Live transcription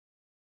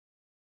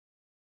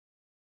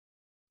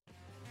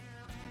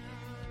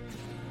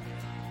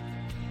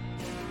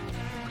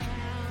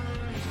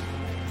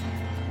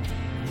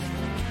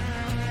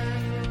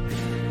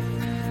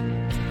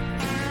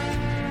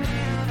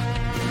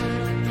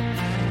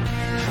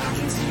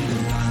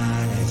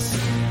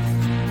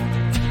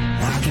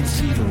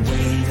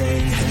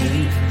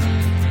hate.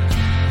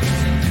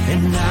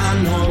 And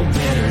I know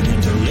better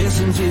than to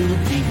listen to the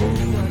people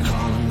who are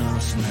calling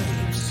us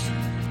names.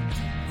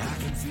 I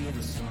can feel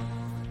the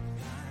sunlight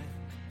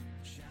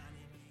shining.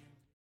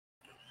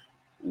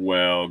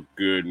 Well,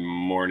 good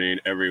morning,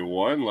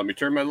 everyone. Let me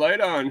turn my light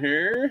on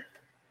here.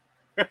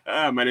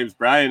 My name's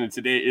Brian, and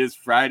today is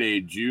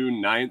Friday,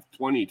 June 9th,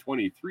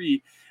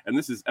 2023, and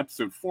this is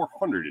episode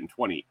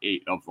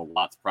 428 of the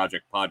Lots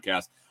Project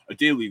podcast, a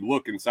daily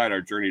look inside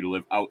our journey to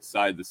live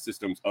outside the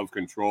systems of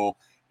control.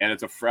 And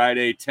it's a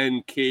Friday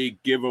 10K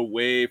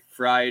giveaway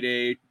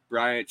Friday.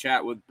 Brian,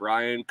 chat with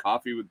Brian,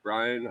 coffee with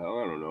Brian.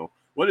 Oh, I don't know.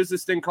 What is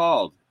this thing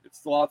called? It's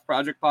the Lots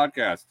Project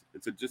podcast.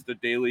 It's just a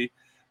daily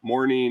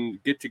morning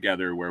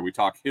get-together where we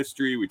talk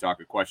history, we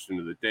talk a question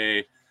of the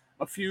day,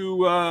 a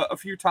few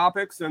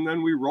topics, and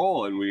then we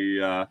roll. And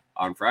we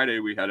on Friday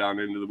we head on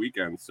into the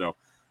weekend. So,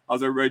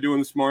 how's everybody doing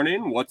this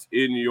morning? What's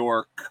in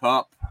your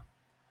cup?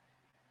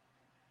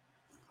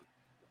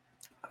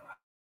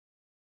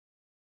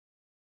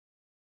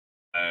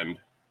 And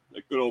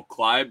the good old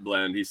Clyde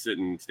blend. He's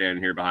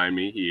standing here behind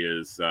me. He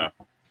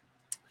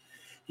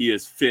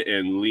is fit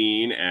and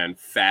lean and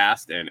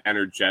fast and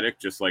energetic,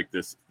 just like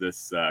this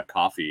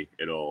coffee.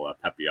 It'll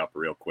pep you up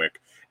real quick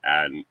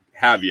and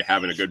have you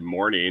having a good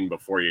morning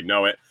before you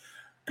know it.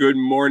 Good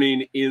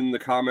morning in the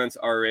comments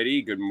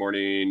already. Good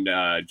morning,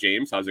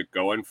 James. How's it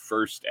going?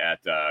 First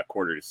at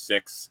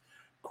 5:45.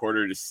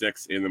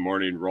 5:45 in the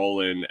morning,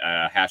 rolling.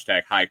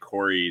 Hashtag hi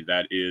Corey.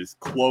 That is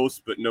close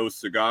but no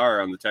cigar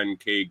on the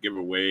 10K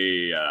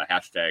giveaway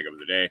hashtag of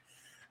the day.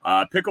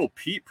 Pickle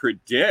Pete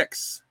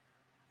predicts.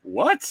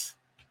 What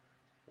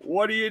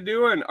are you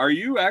doing? Are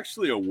you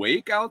actually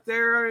awake out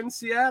there in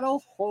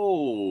Seattle?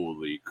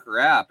 Holy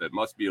crap. It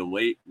must be a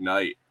late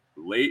night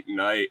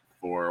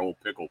for old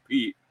Pickle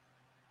Pete.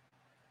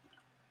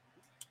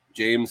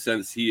 James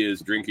says he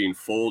is drinking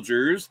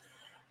Folgers.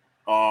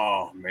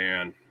 Oh,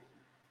 man.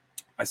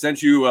 I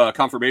sent you a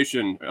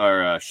confirmation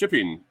or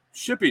shipping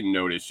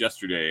notice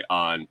yesterday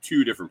on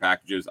 2 different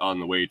packages on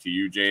the way to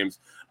you, James.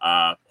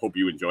 Hope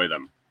you enjoy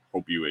them.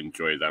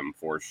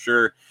 For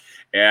sure.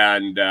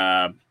 And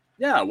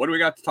what do we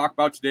got to talk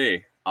about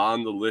today?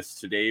 On the list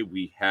today,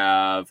 we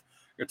have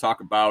going to talk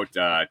about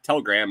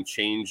Telegram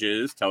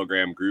changes,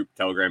 Telegram group,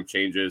 Telegram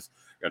changes.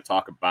 Going to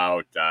talk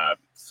about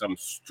some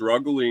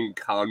struggling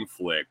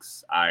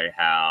conflicts I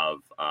have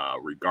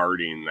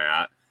regarding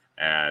that,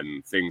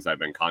 and things I've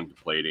been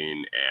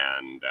contemplating.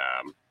 And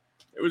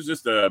it was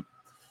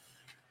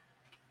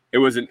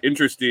an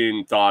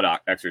interesting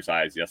thought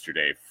exercise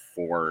yesterday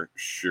for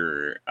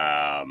sure.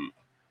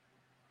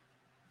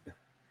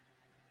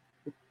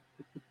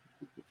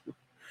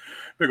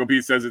 Pickle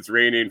Pete says it's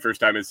raining, first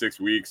time in 6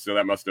 weeks, so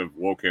that must have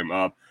woke him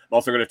up. I'm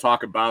also going to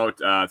talk about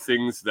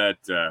things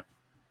that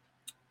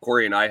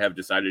Corey and I have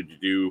decided to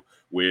do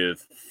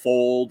with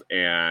Fold,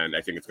 and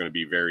I think it's going to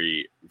be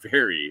very,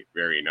 very,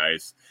 very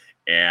nice.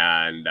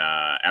 And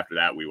after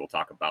that, we will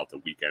talk about the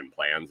weekend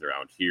plans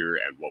around here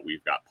and what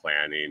we've got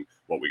planning,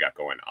 what we got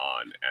going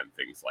on, and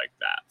things like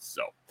that.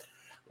 So,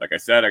 like I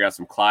said, I got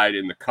some Clyde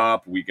in the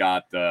cup. We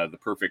got the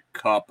perfect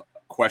cup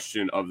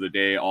question of the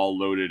day all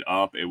loaded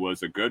up. It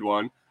was a good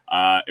one.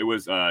 It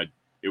was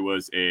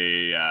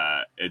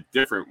a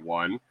different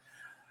one.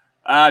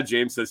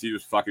 James says he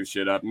was fucking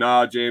shit up.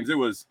 Nah, James, it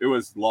was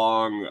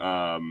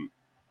long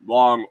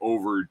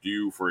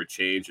overdue for a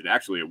change. And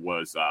actually it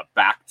was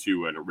back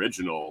to an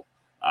original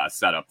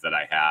setup that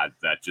I had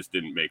that just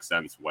didn't make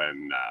sense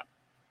when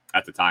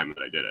at the time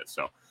that I did it.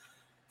 So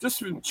just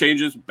some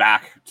changes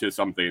back to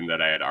something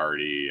that I had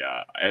already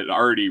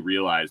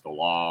realized a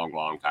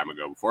long time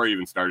ago before I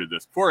even started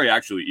this, before I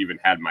actually even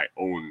had my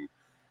own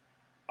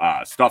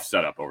stuff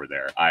set up over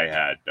there. I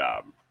had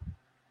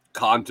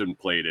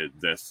contemplated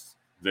this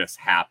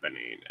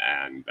happening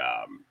and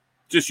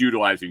just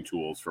utilizing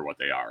tools for what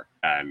they are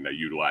and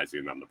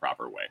utilizing them the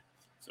proper way.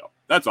 So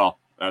that's all.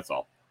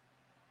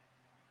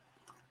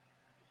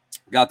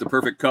 Got the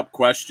perfect cup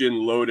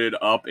question loaded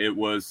up. It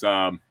was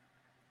an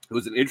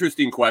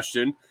interesting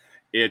question.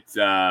 Let's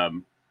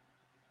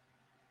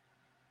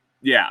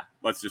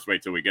just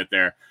wait till we get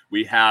there.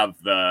 We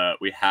have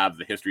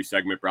the history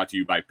segment brought to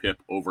you by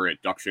Pip over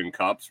at Duction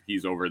Cups.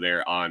 He's over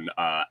there on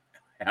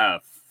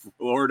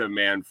Florida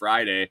Man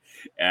Friday,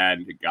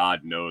 and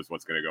God knows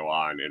what's going to go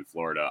on in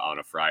Florida on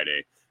a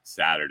Friday,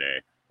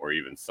 Saturday, or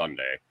even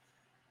Sunday.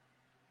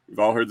 We've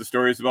all heard the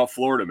stories about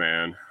Florida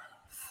Man.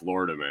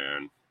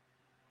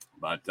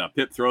 But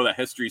Pip, throw the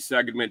history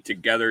segment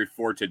together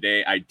for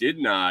today. I did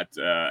not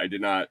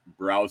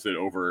browse it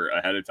over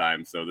ahead of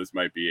time, so this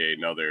might be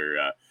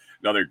another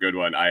good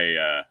one.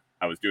 I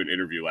was doing an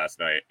interview last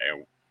night,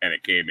 and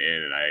it came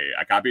in, and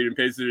I copied and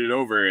pasted it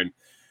over, and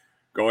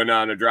going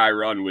on a dry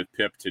run with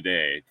Pip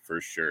today,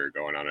 for sure.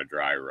 Going on a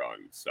dry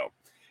run. So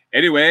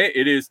anyway,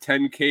 it is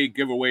 10K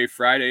giveaway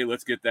Friday.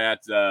 Let's get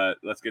that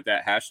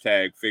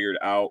hashtag figured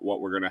out,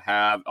 what we're going to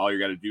have. All you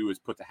got to do is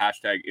put the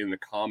hashtag in the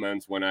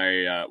comments when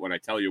I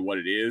tell you what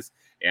it is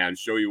and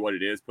show you what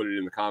it is. Put it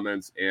in the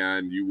comments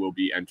and you will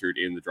be entered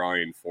in the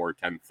drawing for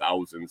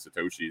 10,000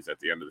 Satoshis at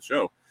the end of the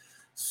show.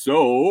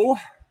 So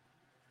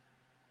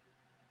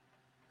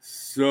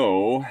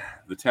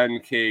the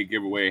 10K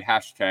giveaway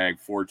hashtag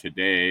for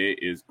today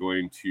is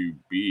going to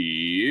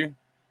be,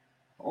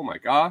 oh my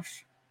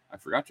gosh, I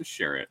forgot to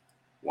share it.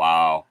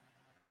 Wow.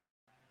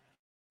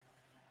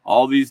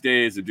 All these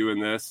days of doing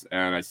this,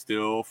 and I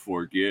still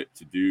forget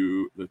to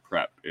do the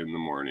prep in the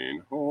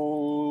morning.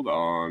 Hold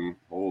on.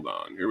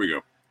 Here we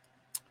go.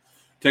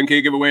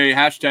 10K giveaway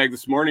hashtag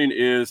this morning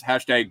is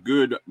hashtag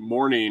good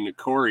morning,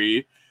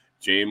 Corey.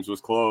 James was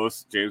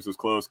close,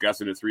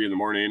 guessing at 3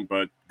 a.m,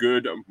 but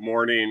good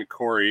morning,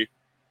 Corey.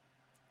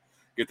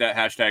 Get that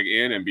hashtag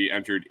in and be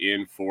entered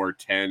in for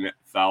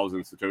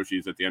 10,000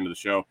 Satoshis at the end of the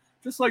show.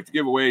 Just like to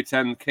give away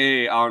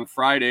 10K on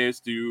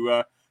Fridays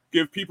to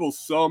give people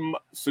some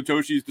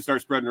Satoshis to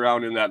start spreading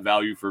around in that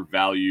value for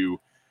value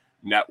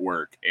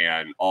network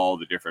and all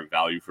the different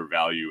value for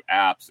value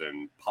apps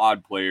and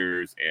pod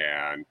players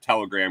and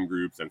Telegram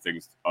groups and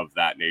things of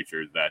that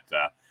nature that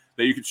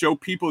you can show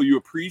people you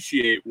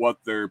appreciate what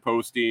they're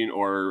posting.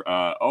 Or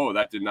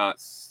that did not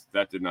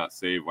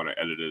save when I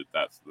edited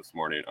that this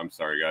morning. I'm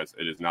sorry, guys.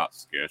 It is not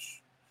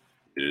Skish.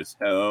 It is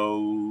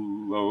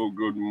hello,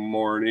 good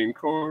morning,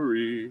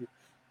 Corey.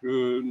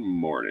 Good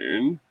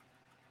morning.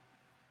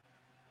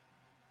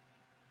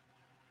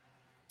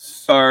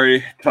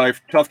 Sorry,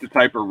 tough to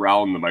type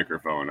around the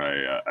microphone.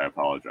 I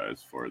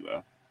apologize for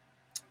the.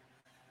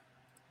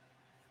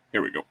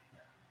 Here we go.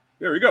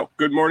 There we go.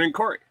 Good morning,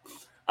 Corey.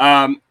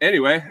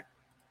 Anyway,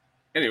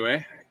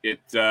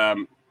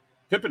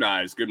 Pip and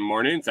I's good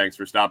morning. Thanks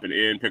for stopping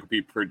in. Pickle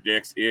Pete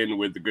predicts in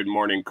with the good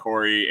morning,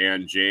 Corey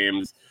and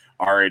James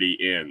already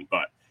in.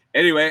 But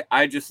anyway,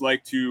 I just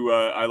like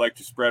to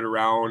spread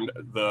around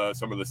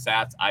some of the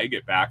sats I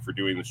get back for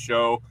doing the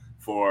show,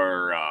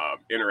 for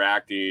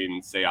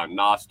interacting, say on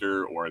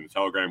Nostr or in the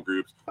Telegram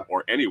groups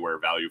or anywhere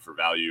value for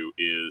value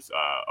is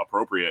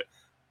appropriate.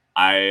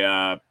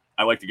 I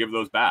like to give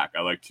those back.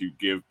 I like to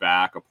give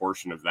back a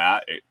portion of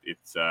that. It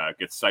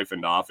gets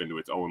siphoned off into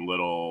its own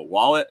little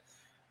wallet,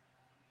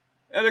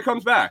 and it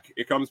comes back.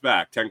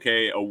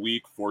 10K a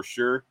week for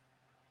sure.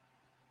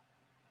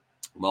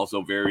 I'm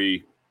also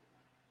very,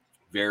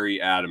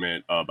 very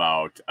adamant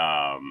about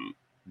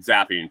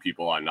zapping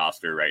people on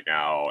Nostr right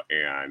now,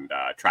 and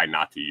try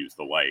not to use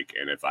the like.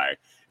 And if I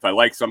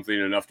like something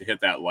enough to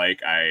hit that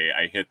like,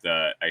 I hit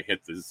the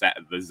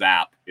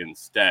zap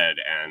instead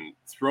and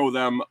throw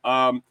them.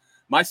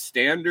 My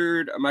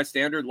standard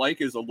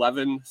like is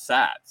 11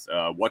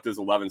 sats. What does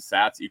 11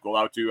 sats equal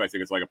out to? I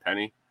think it's like a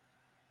penny.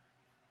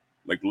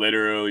 Like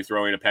literally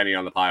throwing a penny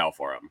on the pile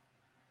for them.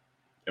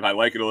 If I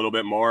like it a little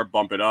bit more,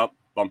 bump it up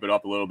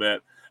a little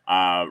bit.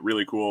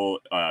 Really cool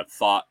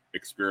thought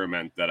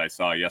experiment that I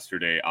saw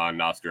yesterday on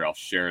Nostr. I'll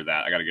share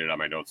that. I got to get it on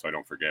my notes so I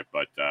don't forget.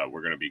 But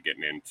we're going to be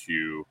getting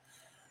into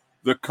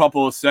the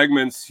couple of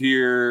segments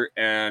here,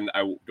 and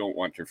I don't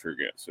want to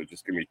forget. So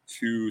just give me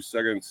 2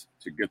 seconds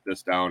to get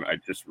this down. I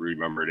just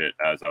remembered it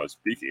as I was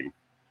speaking.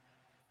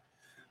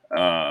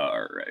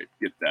 All right,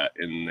 get that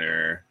in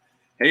there.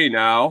 Hey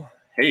now.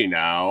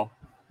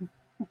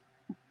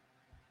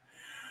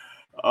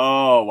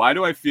 Oh, why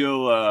do I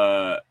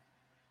feel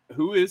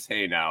who is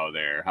Hey Now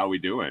there? How we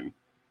doing?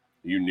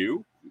 You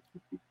new?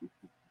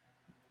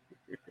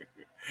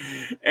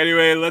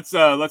 Anyway, let's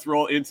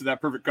roll into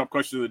that perfect cup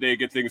question of the day.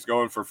 Get things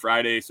going for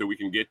Friday so we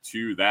can get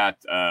to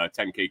that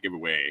 10K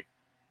giveaway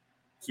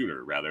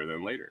sooner rather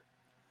than later.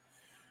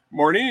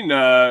 Morning,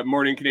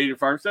 Canadian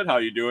Farmstead. How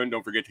you doing?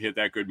 Don't forget to hit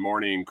that good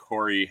morning,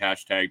 Corey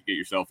hashtag to get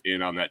yourself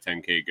in on that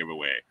 10K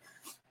giveaway.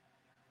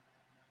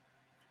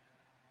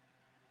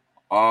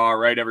 All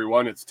right,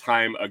 everyone, it's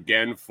time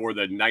again for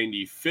the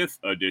 95th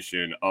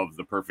edition of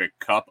The Perfect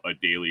Cup, a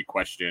daily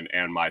question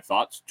and my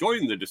thoughts.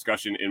 Join the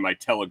discussion in my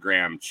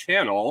Telegram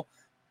channel.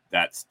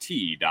 That's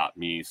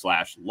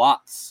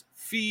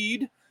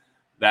t.me/lotsfeed.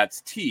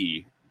 That's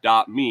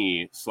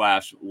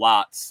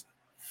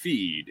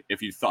t.me/lotsfeed.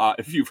 If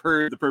you've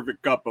heard The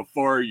Perfect Cup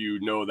before, you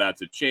know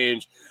that's a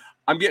change.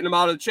 I'm getting them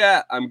out of the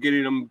chat. I'm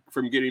getting them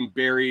from getting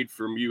buried,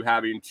 from you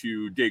having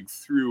to dig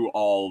through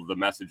all the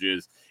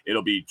messages.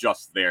 It'll be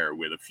just there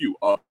with a few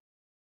up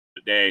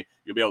a day.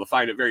 You'll be able to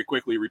find it very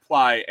quickly,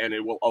 reply, and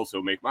it will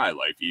also make my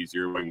life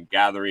easier when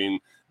gathering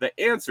the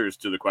answers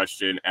to the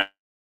question as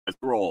I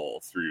roll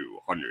through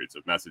hundreds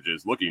of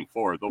messages looking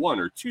for the one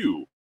or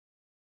two.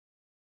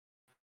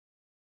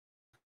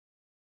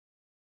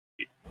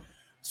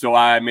 So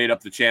I made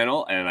up the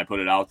channel and I put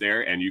it out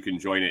there, and you can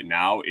join it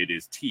now. It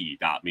is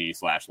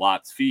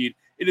t.me/lotsfeed.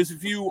 It is a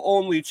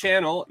view-only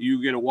channel. You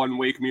get a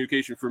one-way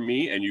communication from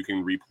me, and you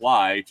can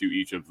reply to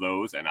each of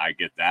those, and I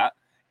get that.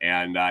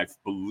 And I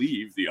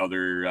believe the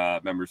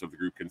other members of the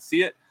group can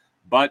see it,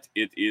 but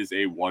it is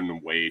a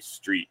one-way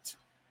street.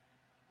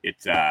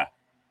 It's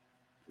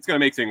going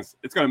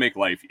to make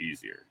life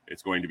easier.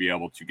 It's going to be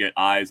able to get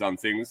eyes on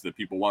things that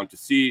people want to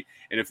see,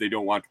 and if they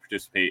don't want to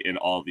participate in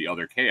all the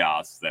other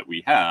chaos that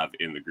we have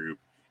in the group,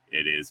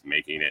 it is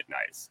making it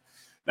nice.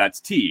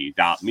 That's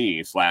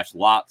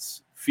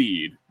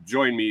t.me/lotsfeed.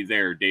 Join me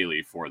there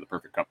daily for the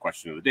Perfect Cup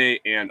question of the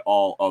day and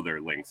all other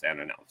links and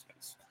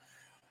announcements.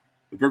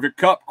 The perfect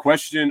cup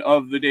question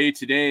of the day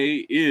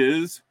today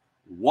is: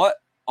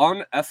 what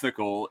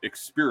unethical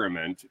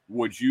experiment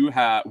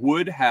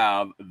would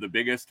have the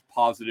biggest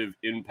positive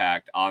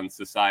impact on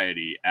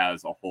society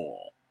as a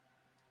whole?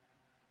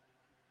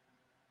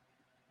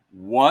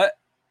 What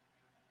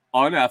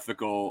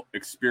unethical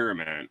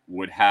experiment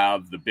would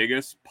have the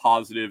biggest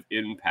positive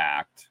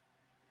impact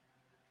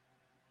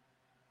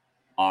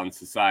on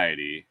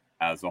society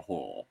as a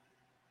whole?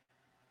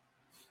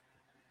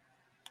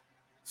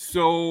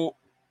 So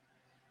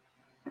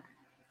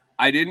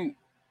I didn't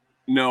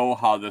know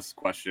how this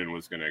question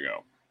was going to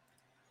go.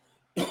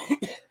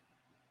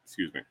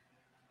 Excuse me.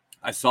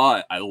 I saw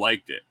it. I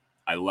liked it.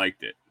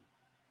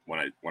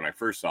 When I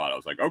first saw it, I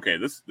was like, okay,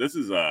 this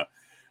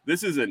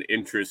is an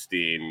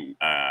interesting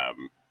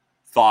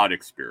thought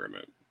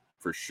experiment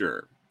for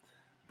sure.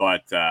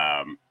 But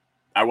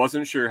I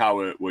wasn't sure how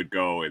it would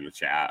go in the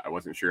chat. I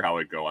wasn't sure how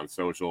it'd go on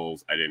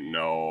socials. I didn't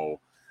know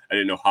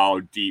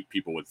how deep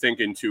people would think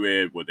into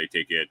it. Would they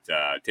take it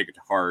to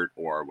heart,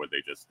 or would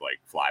they just like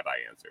fly by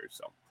answers?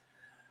 So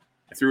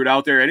I threw it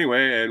out there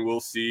anyway, and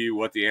we'll see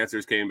what the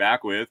answers came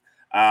back with.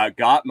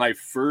 Got my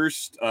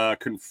first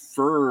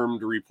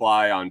confirmed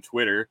reply on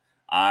Twitter.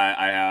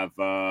 I have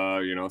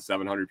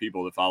 700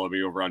 people that follow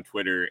me over on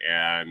Twitter,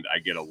 and I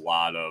get a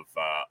lot of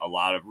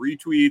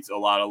retweets, a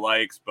lot of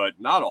likes, but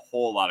not a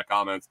whole lot of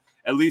comments.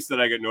 At least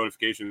that I get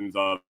notifications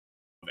of,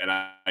 and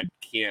I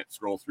can't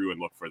scroll through and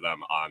look for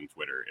them on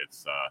Twitter.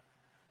 It's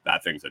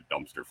that thing's a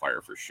dumpster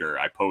fire for sure.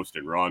 I post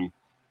and run,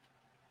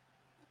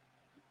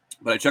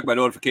 but I check my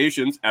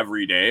notifications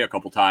every day a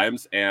couple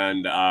times,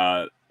 and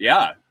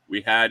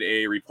we had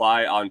a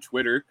reply on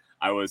Twitter.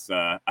 I was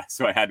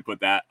so I had to put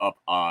that up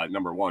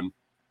number one.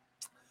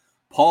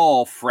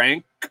 Paul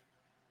Franks.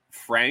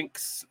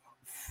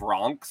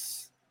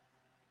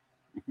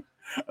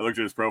 I looked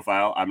at his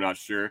profile. I'm not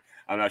sure,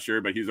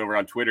 but he's over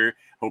on Twitter.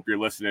 Hope you're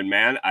listening,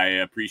 man. I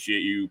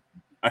appreciate you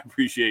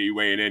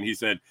weighing in. He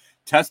said,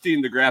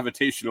 testing the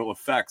gravitational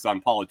effects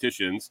on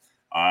politicians,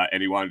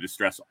 and he wanted to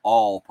stress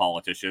all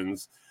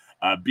politicians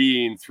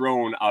being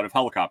thrown out of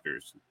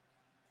helicopters.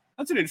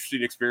 That's an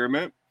interesting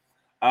experiment.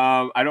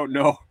 I don't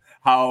know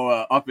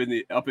how up in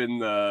the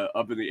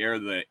air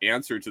the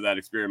answer to that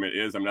experiment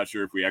is. I'm not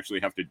sure if we actually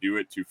have to do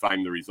it to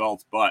find the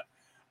results, but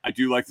I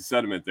do like the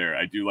sentiment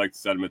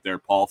there.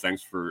 Paul,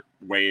 thanks for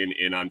weighing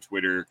in on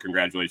Twitter.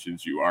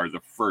 Congratulations, you are the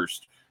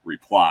first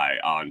reply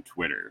on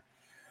Twitter.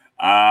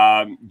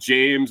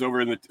 James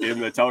over in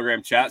the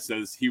Telegram chat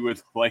says he would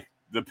like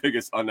the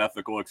biggest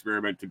unethical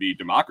experiment to be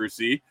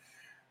democracy.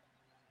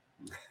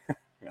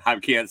 I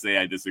can't say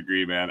I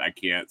disagree, man. I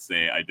can't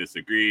say I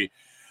disagree.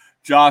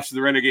 Josh,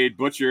 the Renegade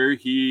Butcher,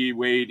 he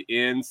weighed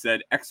in,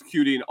 said,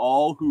 executing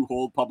all who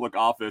hold public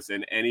office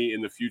and any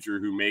in the future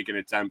who make an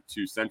attempt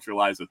to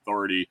centralize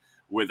authority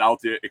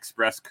without the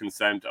express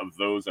consent of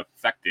those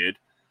affected.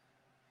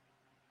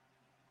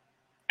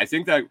 I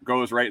think that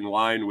goes right in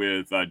line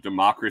with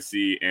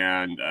democracy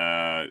and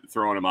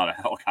throwing them out of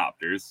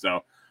helicopters.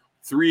 So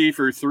 3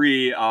 for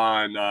 3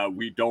 on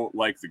we don't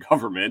like the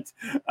government.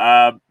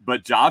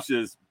 But Josh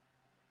has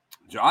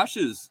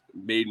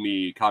made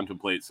me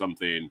contemplate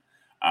something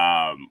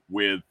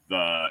with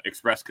the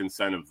express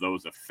consent of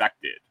those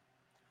affected.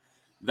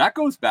 That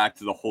goes back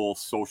to the whole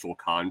social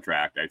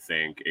contract, I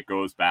think. It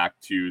goes back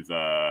to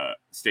the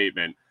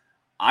statement,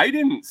 I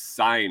didn't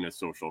sign a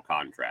social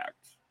contract.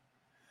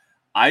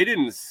 I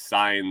didn't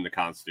sign the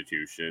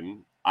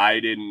Constitution. I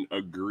didn't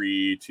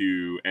agree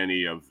to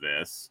any of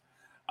this.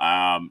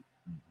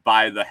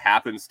 By the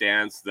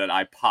happenstance that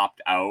I popped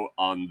out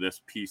on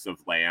this piece of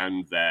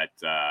land that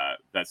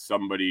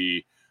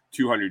somebody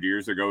 200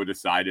 years ago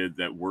decided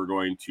that we're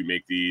going to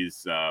make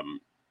these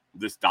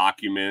this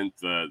document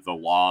the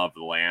law of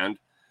the land.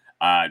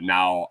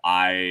 Now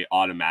I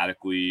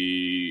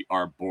automatically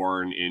are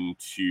born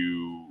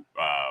into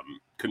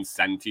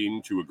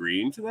consenting to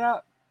agreeing to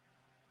that.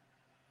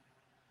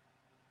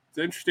 It's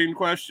an interesting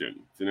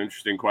question.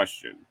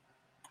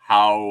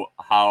 How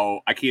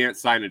I can't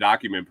sign a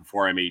document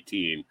before I'm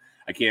 18.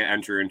 I can't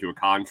enter into a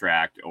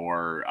contract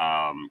or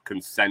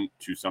consent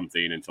to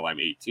something until I'm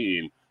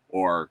 18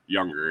 or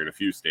younger in a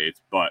few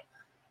states. But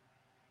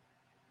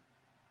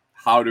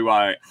how do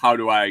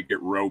I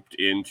get roped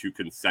into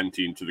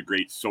consenting to the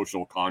great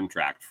social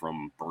contract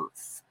from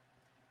birth?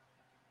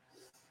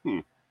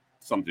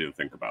 Something to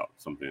think about.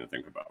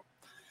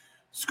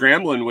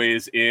 Scramblin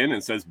weighs in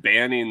and says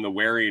banning the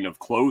wearing of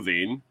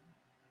clothing.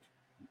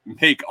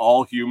 Make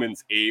all the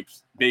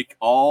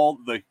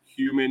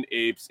human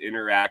apes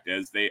interact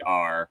as they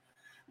are.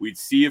 We'd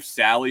see if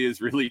Sally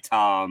is really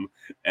Tom,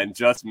 and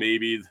just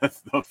maybe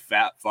the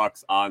fat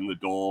fucks on the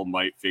dole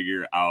might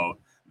figure out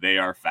they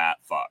are fat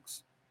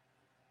fucks.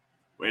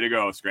 Way to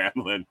go,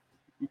 Scramblin.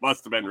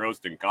 Must have been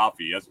roasting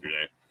coffee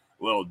yesterday.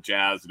 A little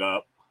jazzed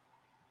up.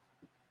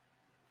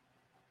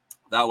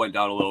 That went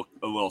down a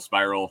little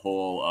spiral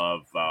hole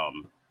of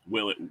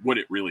would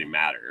it really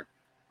matter?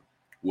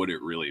 Would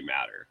it really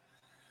matter?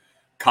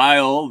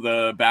 Kyle,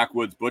 the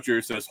Backwoods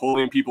Butcher, says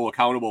holding people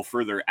accountable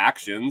for their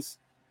actions.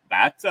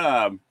 That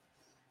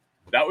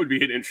That would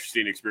be an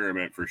interesting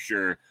experiment for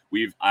sure.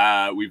 We've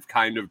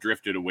kind of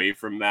drifted away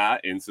from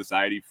that in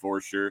society for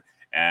sure,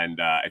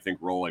 and I think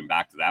rolling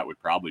back to that would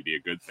probably be a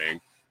good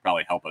thing.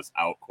 Probably help us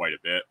out quite a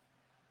bit.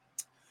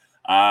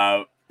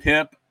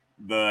 Pip,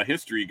 the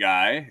history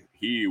guy,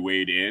 he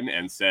weighed in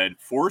and said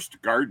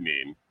forced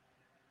gardening.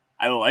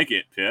 I like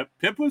it, Pip.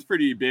 Pip was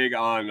pretty big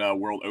on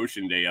World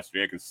Ocean Day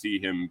yesterday. I can see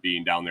him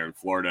being down there in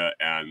Florida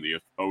and the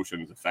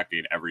oceans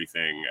affecting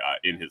everything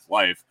in his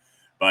life.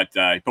 But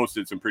he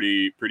posted some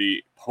pretty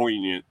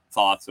poignant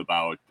thoughts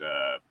about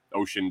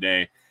Ocean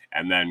Day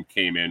and then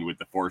came in with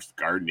the forced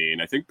gardening.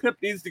 I think Pip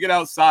needs to get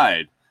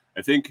outside.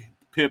 I think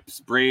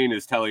Pip's brain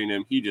is telling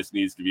him he just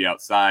needs to be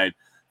outside.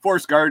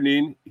 Forced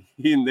gardening,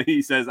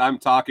 he says, I'm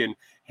talking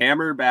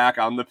hammer back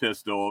on the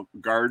pistol,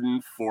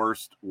 garden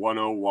forced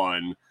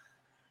 101.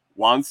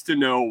 Wants to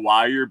know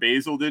why your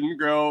basil didn't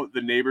grow.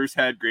 The neighbors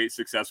had great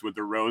success with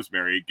the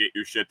rosemary. Get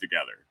your shit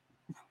together.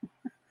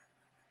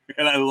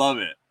 And I love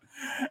it.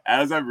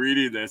 As I'm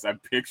reading this, I'm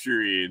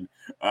picturing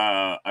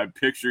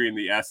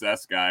the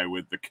SS guy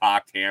with the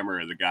cocked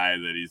hammer, the guy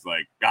that he's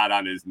like got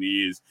on his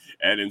knees,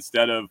 and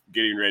instead of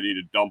getting ready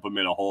to dump him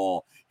in a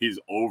hole, he's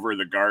over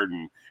the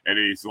garden and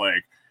he's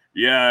like,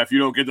 yeah, if you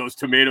don't get those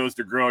tomatoes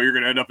to grow, you're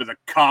gonna end up in a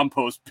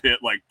compost pit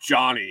like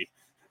Johnny.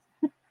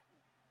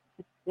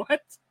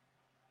 What?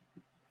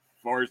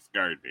 Forced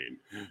gardening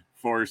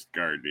for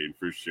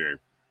sure.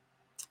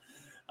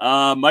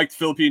 Mike the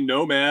Philippine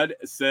Nomad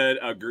said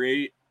a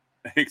great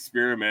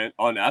experiment,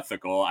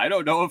 unethical. I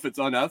don't know if it's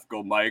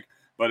unethical, Mike,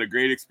 but a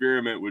great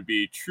experiment would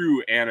be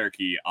true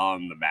anarchy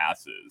on the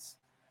masses.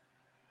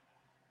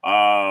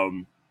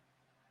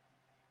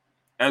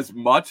 As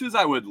much as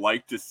I would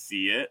like to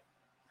see it,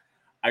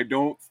 I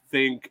don't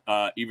think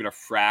even a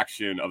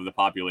fraction of the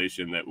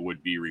population that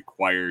would be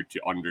required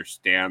to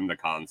understand the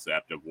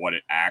concept of what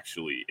it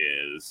actually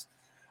is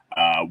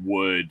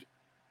would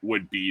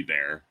be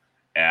there,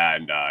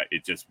 and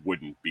it just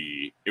wouldn't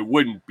be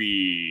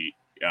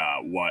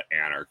what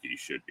anarchy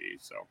should be.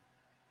 So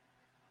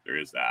there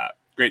is that.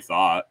 Great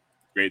thought.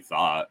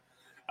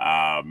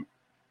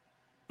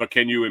 But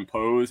can you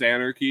impose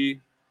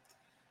anarchy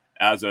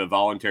as a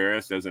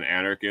voluntarist, as an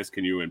anarchist?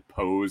 Can you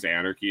impose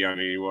anarchy on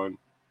anyone?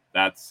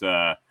 That's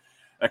that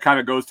kind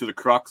of goes to the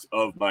crux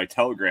of my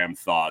Telegram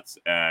thoughts.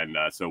 And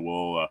so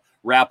we'll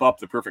wrap up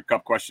the Perfect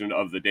Cup question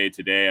of the day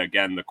today.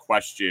 Again, the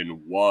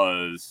question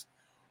was,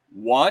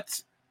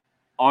 what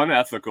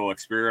unethical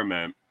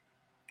experiment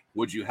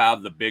would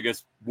have the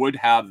biggest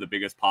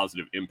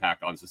positive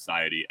impact on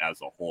society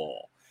as a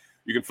whole?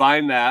 You can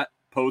find that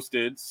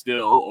posted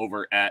still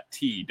over at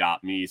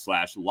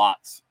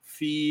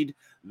t.me/lotsfeed.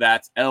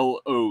 That's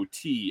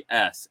LOTSFEED.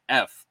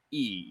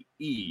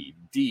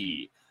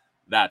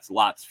 That's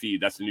Lots Feed.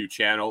 That's a new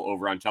channel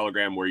over on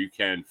Telegram where you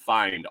can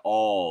find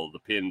all the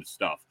pinned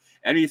stuff.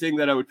 Anything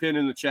that I would pin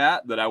in the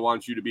chat that I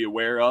want you to be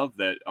aware of,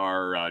 that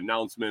are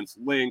announcements,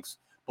 links,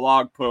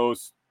 blog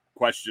posts,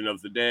 question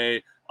of the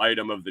day,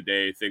 item of the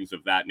day, things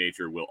of that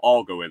nature will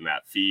all go in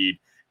that feed,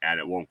 and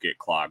it won't get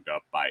clogged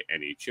up by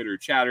any chitter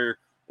chatter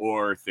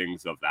or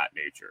things of that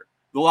nature.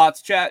 The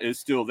Lots chat is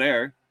still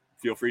there.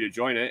 Feel free to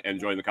join it and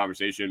join the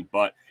conversation.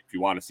 But if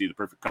you want to see the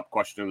Perfect Cup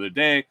question of the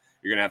day,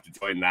 you're going to have to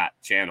join that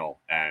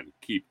channel and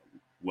keep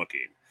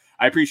looking.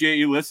 I appreciate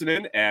you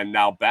listening. And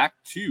now back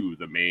to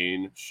the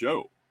main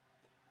show.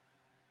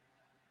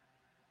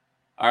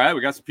 All right,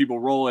 we got some people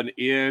rolling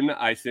in.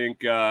 I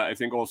think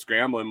old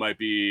Scramblin might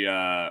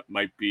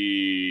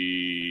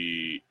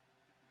be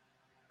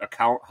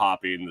account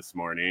hopping this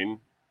morning.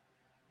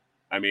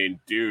 I mean,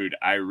 dude,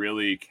 I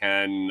really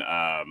can.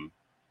 I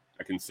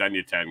can send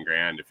you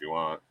 $10,000 if you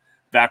want.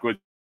 Back with.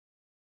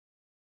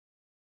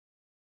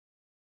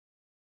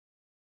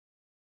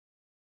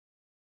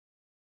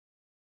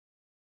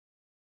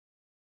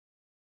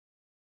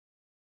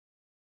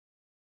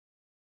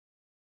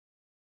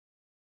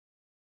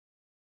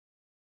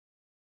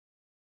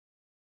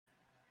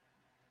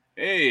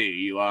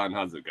 Hey, Elon,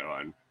 how's it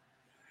going?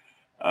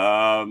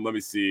 Let me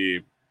see.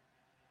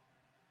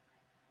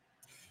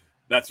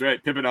 That's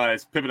right. Pippin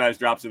Eyes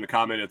drops in the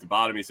comment at the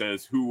bottom. He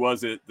says, who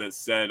was it that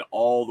said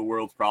all the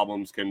world's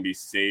problems can be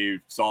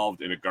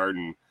solved in a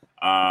garden?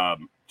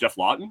 Jeff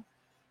Lawton?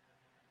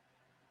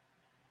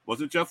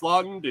 Was it Jeff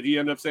Lawton? Did he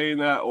end up saying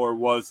that? Or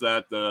was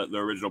that the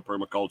original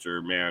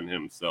permaculture man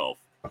himself?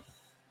 I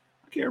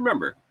can't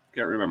remember.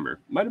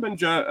 Might have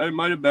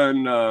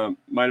been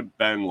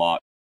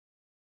Lawton.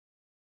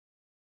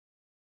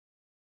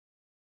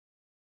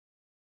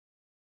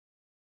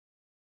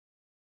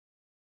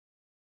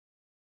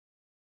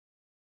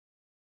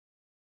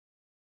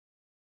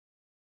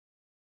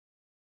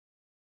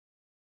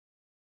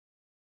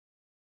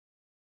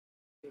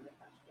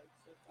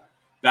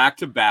 Back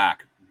to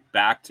back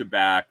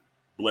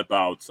blip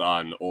outs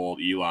on old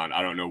Elon.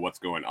 I don't know what's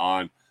going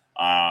on.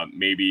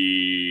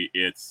 Maybe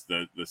it's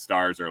the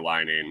stars are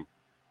lining,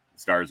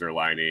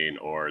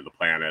 or the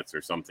planets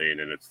or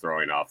something, and it's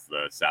throwing off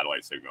the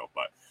satellite signal.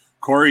 But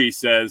Corey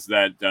says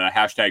that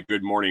hashtag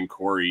Good Morning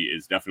Corey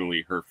is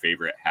definitely her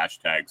favorite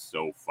hashtag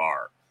so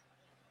far.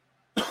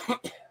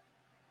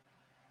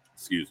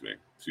 Excuse Excuse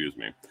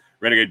me.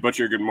 Renegade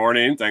Butcher, good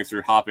morning. Thanks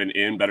for hopping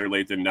in. Better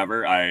late than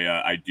never.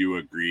 I do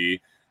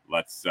agree.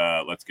 Let's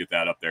get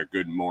that up there.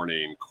 Good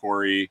morning,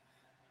 Corey.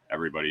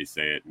 Everybody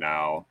say it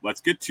now. Let's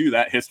get to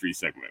that history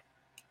segment.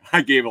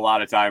 I gave a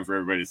lot of time for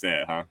everybody to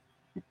say it, huh?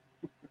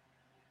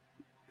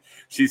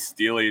 She's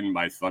stealing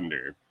my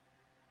thunder.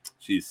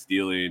 She's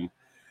stealing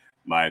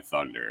my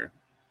thunder.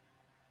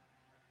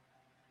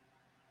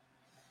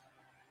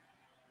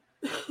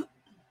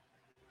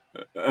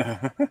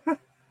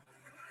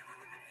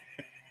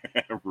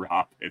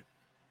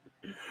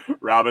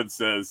 Robin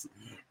says,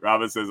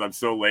 I'm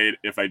so late.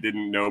 If I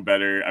didn't know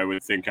better, I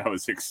would think I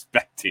was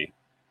expecting.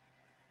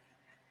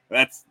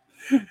 That's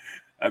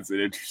an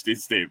interesting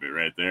statement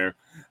right there.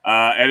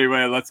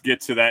 Anyway, let's get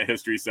to that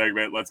history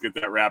segment. Let's get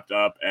that wrapped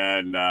up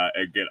and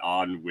get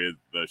on with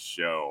the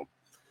show.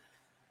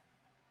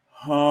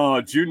 Oh,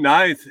 June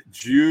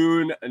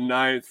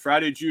 9th.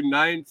 Friday, June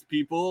 9th,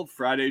 people.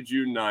 Friday,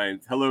 June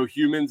 9th. Hello,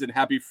 humans, and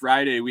happy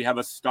Friday. We have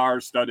a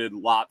star-studded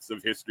lots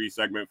of history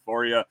segment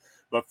for you.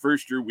 But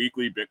first, your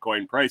weekly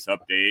Bitcoin price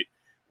update.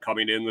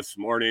 Coming in this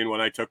morning when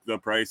I took the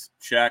price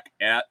check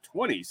at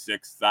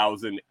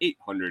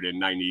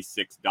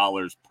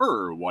 $26,896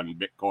 per one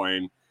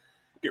Bitcoin.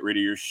 Get rid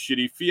of your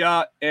shitty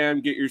fiat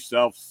and get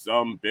yourself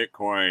some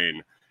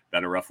Bitcoin.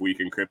 Been a rough week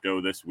in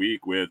crypto this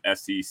week with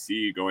SEC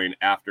going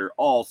after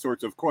all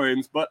sorts of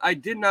coins, but I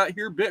did not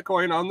hear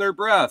Bitcoin on their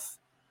breath.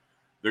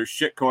 There's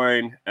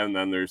shitcoin, and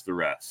then there's the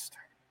rest.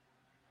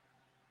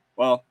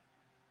 Well,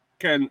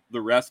 can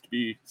the rest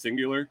be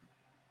singular?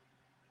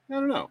 I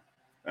don't know.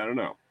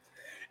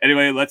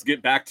 Anyway, let's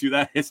get back to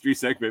that history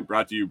segment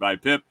brought to you by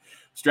Pip.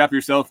 Strap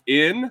yourself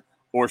in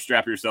or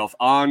strap yourself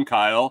on,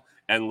 Kyle,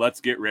 and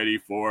let's get ready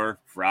for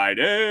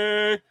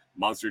Friday.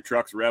 Monster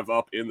trucks rev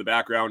up in the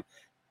background.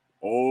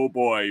 Oh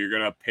boy, you're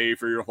going to pay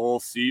for your whole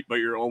seat, but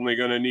you're only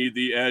going to need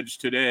the edge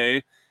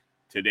today.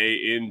 Today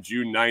in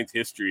June 9th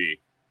history.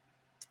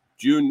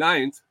 June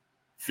 9th,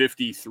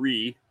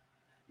 53,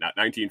 not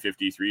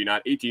 1953,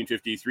 not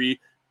 1853,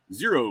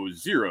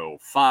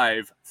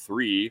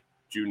 0053,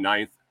 June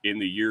 9th in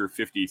the year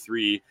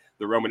 53.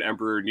 The Roman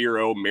Emperor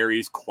Nero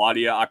marries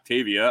Claudia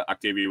Octavia.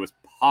 Octavia was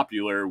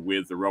popular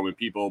with the Roman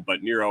people,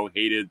 but Nero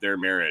hated their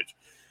marriage.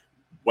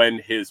 When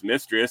his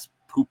mistress,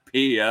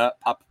 Poppaea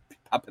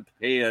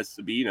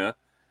Sabina,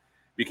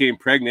 became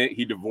pregnant,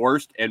 he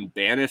divorced and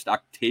banished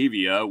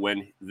Octavia.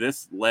 When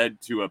this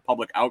led to a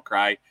public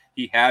outcry,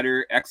 he had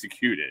her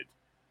executed.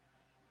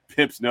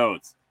 Pip's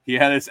notes. He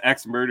had his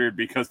ex murdered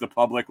because the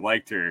public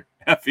liked her.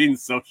 Effing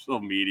social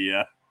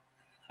media.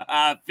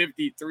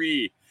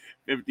 53.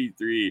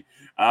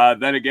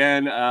 Then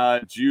again,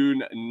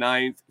 June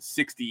 9th,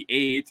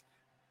 68,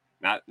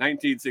 not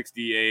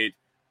 1968,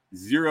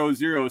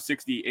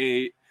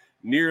 0068,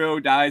 Nero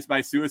dies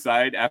by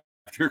suicide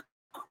after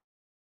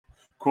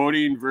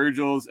quoting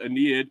Virgil's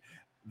Aeneid,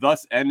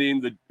 thus ending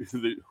the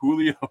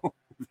Julio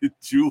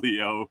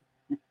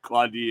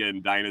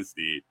Claudian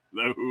dynasty.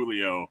 The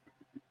Julio.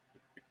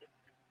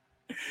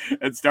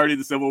 And starting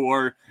the Civil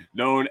War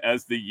known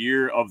as the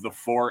Year of the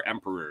Four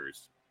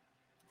Emperors.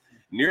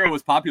 Nero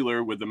was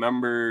popular with the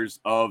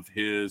members of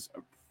his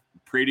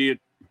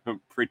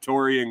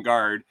Praetorian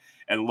Guard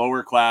and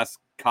lower-class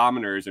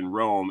commoners in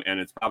Rome and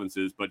its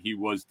provinces, but he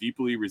was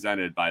deeply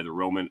resented by the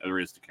Roman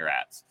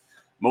aristocrats.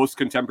 Most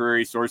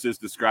contemporary sources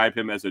describe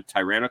him as a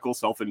tyrannical,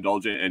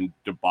 self-indulgent, and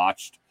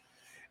debauched.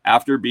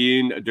 After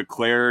being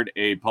declared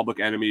a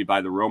public enemy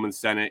by the Roman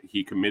Senate,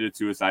 he committed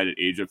suicide at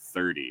age of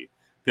 30.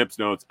 Pip's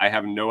notes, I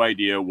have no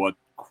idea what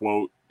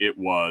quote it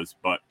was,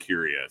 but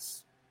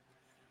curious.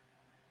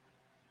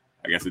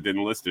 I guess it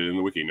didn't list it in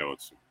the wiki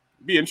notes.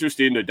 It'd be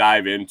interesting to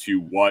dive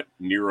into what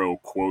Nero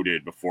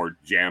quoted before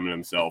jamming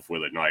himself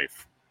with a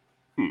knife.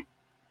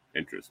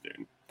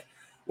 Interesting.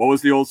 What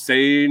was the old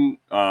saying?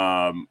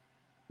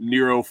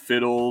 Nero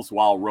fiddles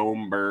while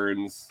Rome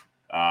burns.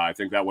 I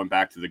think that went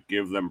back to the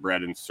give them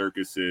bread in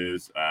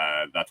circuses.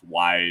 That's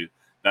why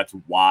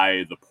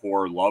the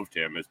poor loved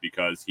him, is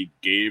because he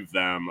gave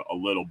them a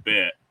little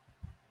bit,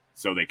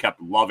 so they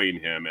kept loving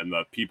him. And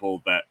the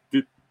people that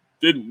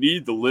didn't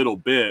need the little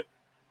bit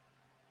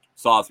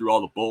saw through all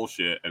the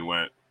bullshit and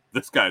went,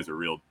 this guy's a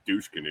real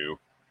douche canoe.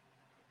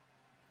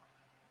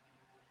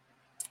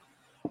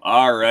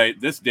 All right,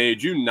 this day,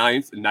 June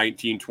 9th,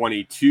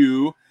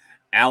 1922,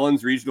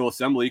 Allen's Regional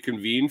Assembly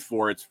convened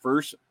for its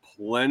first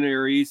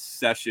plenary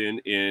session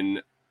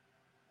in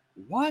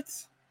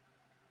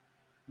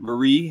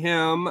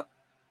Mariehamn,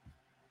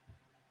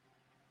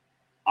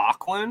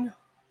 Auckland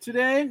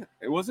today?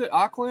 Was it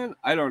Auckland?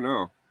 I don't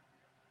know.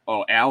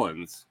 Oh,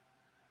 Allen's.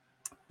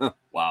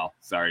 Wow.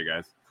 Sorry,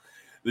 guys.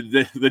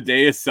 The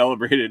day is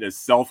celebrated as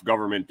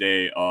Self-Government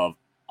Day of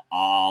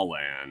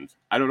Åland.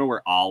 I don't know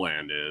where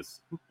Åland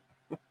is.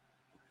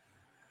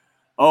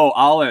 Oh,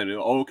 Åland.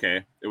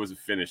 Okay. It was a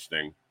Finnish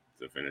thing.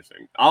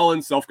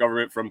 Åland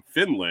self-government from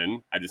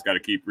Finland. I just got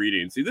to keep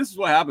reading. See, this is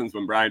what happens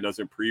when Brian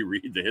doesn't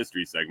pre-read the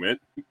history segment.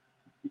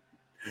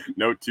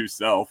 Note to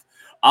self.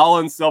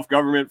 Åland's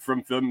self-government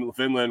from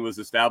Finland was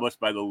established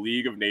by the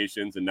League of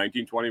Nations in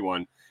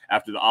 1921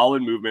 after the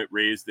Åland movement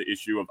raised the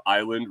issue of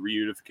island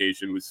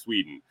reunification with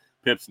Sweden.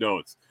 Pips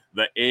notes,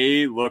 the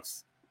A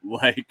looks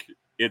like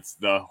it's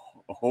the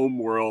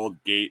homeworld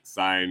gate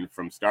sign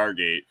from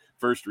Stargate.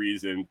 First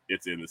reason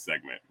it's in the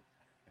segment.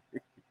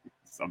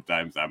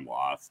 Sometimes I'm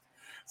lost.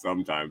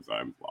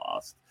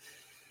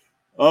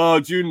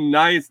 June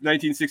 9th,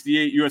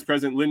 1968, U.S.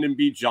 President Lyndon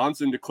B.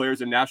 Johnson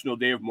declares a national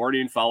day of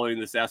mourning following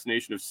the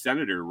assassination of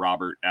Senator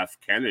Robert F.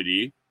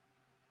 Kennedy.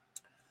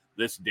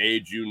 This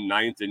day, June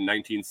 9th, in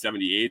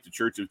 1978, the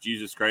Church of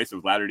Jesus Christ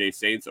of Latter-day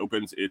Saints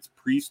opens its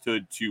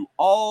priesthood to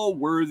all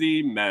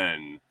worthy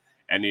men,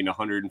 ending a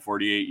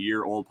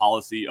 148-year-old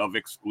policy of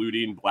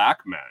excluding black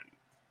men.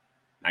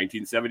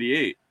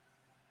 1978,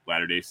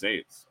 Latter-day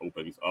Saints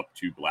opens up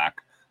to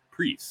black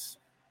priests.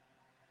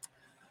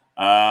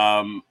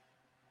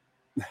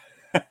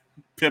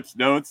 Pip's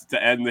notes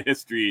to end the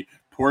history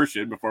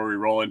portion before we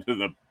roll into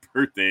the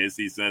birthdays.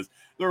 He says,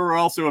 there were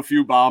also a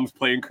few bombs,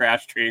 plane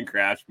crash, train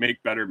crash,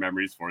 make better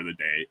memories for the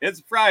day.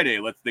 It's Friday.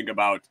 Let's think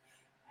about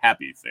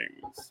happy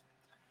things.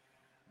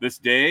 This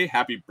day,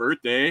 happy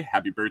birthday,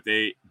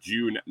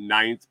 June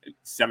 9th,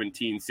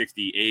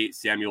 1768.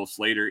 Samuel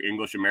Slater,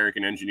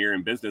 English-American engineer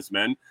and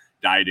businessman,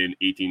 died in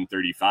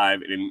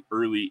 1835, an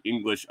early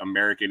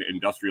English-American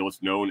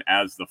industrialist known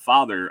as the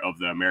father of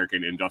the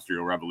American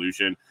Industrial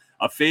Revolution,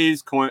 a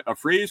phrase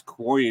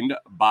coined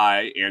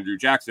by Andrew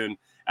Jackson,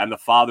 and the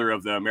father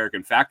of the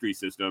American factory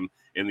system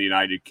in the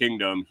United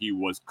Kingdom. He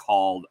was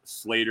called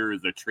Slater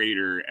the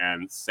Trader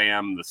and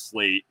Sam the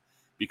Slate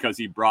because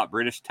he brought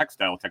British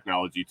textile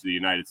technology to the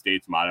United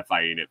States,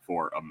 modifying it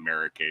for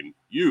American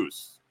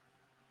use.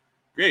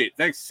 Great.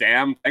 Thanks,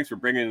 Sam. Thanks for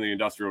bringing the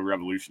Industrial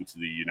Revolution to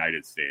the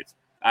United States.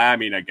 I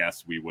mean, I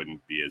guess we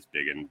wouldn't be as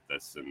big in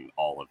this and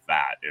all of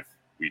that if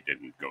we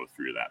didn't go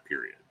through that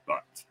period.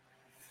 But,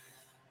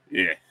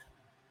 yeah,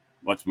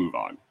 let's move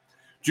on.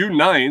 June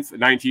 9th,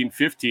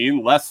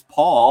 1915, Les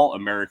Paul,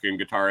 American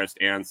guitarist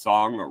and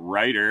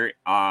songwriter,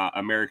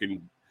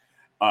 an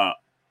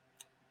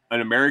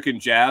American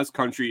jazz,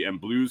 country, and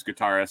blues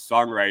guitarist,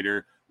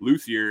 songwriter,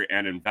 luthier,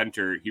 and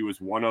inventor. He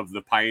was one of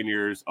the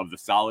pioneers of the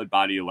solid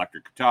body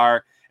electric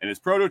guitar, and his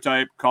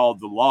prototype, called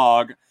the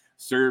Log,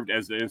 served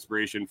as the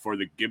inspiration for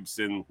the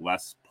Gibson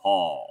Les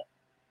Paul.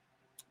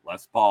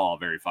 Les Paul,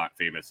 very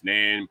famous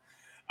name.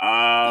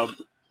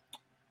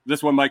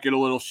 This one might get a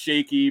little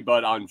shaky,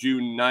 but on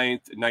June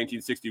 9th,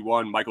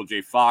 1961, Michael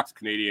J. Fox,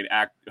 Canadian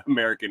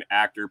American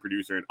actor,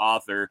 producer, and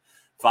author.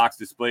 Fox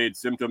displayed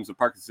symptoms of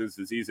Parkinson's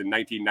disease in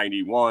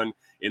 1991.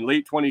 In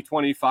late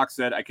 2020, Fox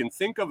said, I can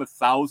think of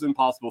 1,000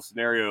 possible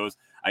scenarios.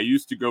 I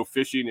used to go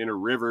fishing in a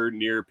river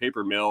near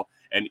Paper Mill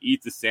and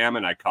eat the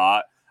salmon I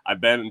caught. I've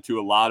been into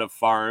a lot of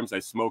farms. I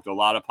smoked a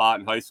lot of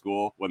pot in high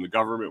school when the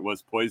government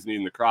was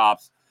poisoning the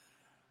crops.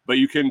 But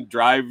you could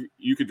drive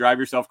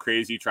yourself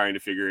crazy trying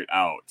to figure it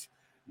out.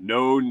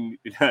 No,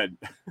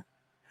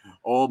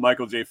 old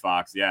Michael J.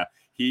 Fox, yeah.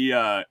 He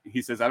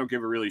says, I don't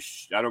give a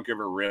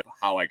rip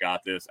how I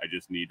got this. I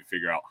just need to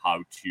figure out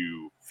how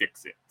to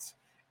fix it.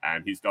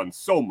 And he's done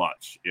so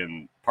much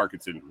in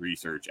Parkinson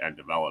research and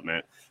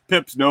development.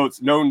 Pips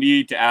notes, no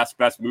need to ask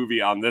best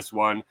movie on this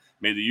one.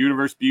 May the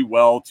universe be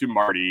well to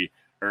Marty,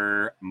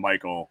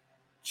 Michael.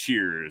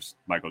 Cheers,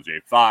 Michael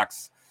J.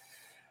 Fox.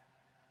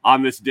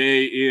 On this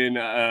day in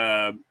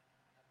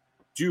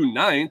June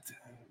 9th,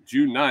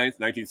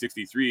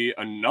 1963,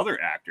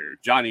 another actor,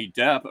 Johnny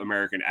Depp,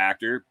 American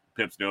actor.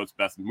 Pips notes,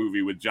 best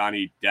movie with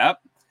Johnny Depp.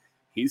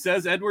 He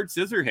says Edward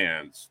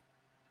Scissorhands.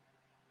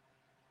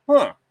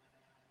 Huh.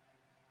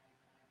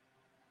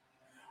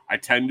 I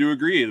tend to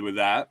agree with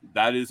that.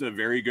 That is a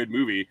very good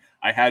movie.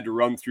 I had to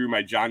run through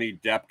my Johnny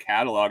Depp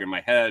catalog in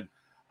my head.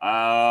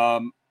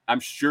 I'm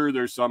sure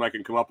there's some I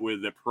can come up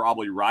with that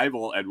probably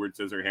rival Edward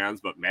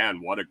Scissorhands, but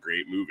man, what a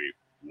great movie.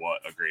 What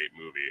a great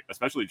movie.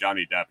 Especially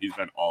Johnny Depp. He's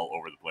been all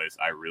over the place.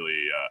 I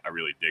really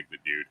dig the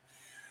dude.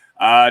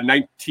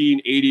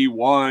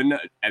 1981,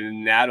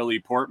 and Natalie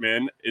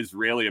Portman,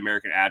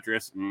 Israeli-American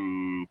actress.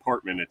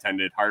 Portman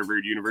attended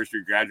Harvard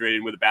University,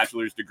 graduating with a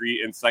bachelor's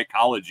degree in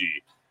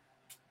psychology.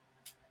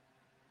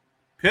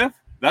 Piff,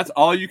 that's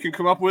all you can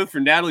come up with for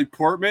Natalie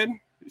Portman?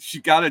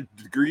 She got a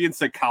degree in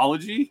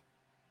psychology?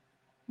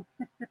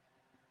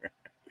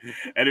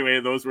 Anyway,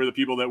 those were the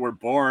people that were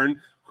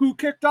born who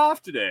kicked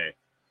off today.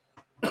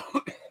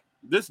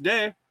 This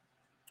day,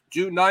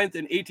 June 9th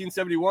in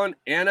 1871,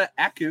 Anna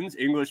Atkins,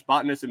 English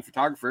botanist and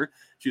photographer.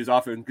 She is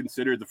often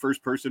considered the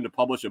first person to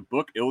publish a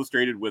book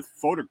illustrated with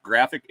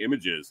photographic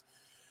images.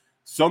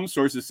 Some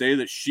sources say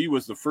that she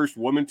was the first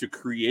woman to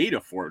create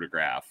a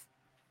photograph.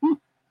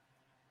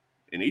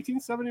 In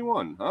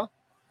 1871, huh?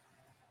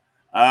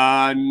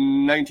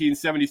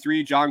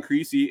 1973, John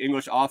Creasy,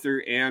 English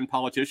author and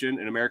politician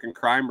and American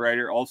crime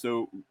writer,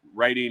 also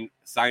writing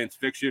science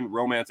fiction,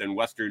 romance, and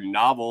Western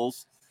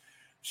novels,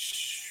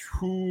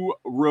 who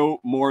wrote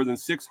more than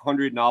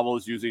 600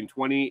 novels using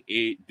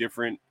 28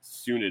 different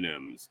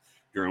pseudonyms.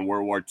 During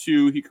World War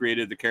II, he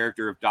created the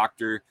character of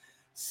Dr.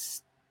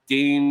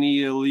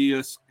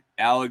 Danielius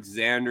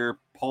Alexander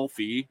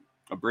Palfy,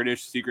 a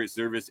British Secret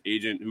Service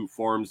agent who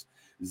forms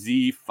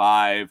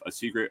Z5, a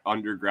secret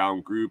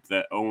underground group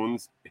that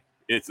owes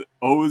its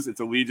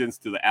allegiance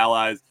to the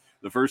Allies.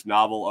 The first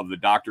novel of the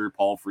Dr.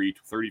 Palfrey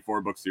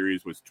 34-book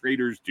series was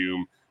Trader's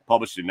Doom,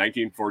 published in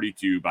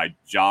 1942 by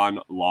John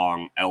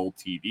Long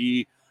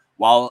Ltd.,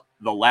 while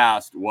the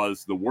last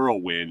was The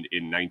Whirlwind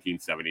in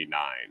 1979.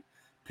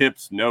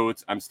 Pip's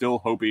notes, I'm still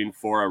hoping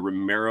for a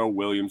Romero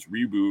Williams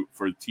reboot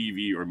for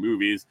TV or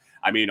movies.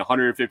 I mean,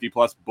 150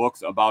 plus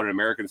books about an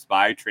American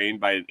spy trained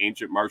by an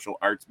ancient martial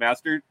arts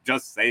master.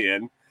 Just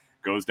saying.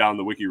 Goes down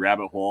the wiki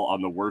rabbit hole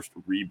on the worst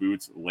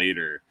reboots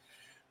later.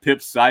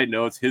 Pip's side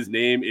notes, his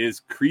name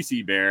is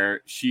Creasy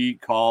Bear. She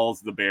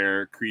calls the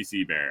bear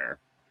Creasy Bear.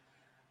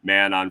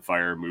 Man on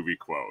Fire movie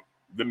quote.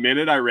 The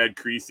minute I read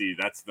Creasy,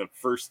 that's the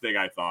first thing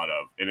I thought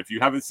of. And if you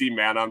haven't seen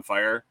Man on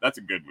Fire, that's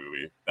a good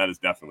movie. That is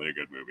definitely a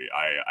good movie.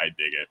 I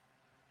dig it.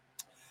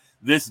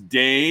 This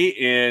day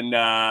in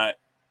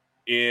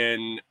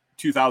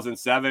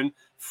 2007,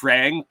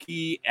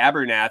 Frankie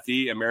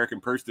Abernathy,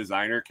 American purse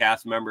designer,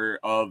 cast member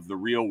of The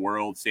Real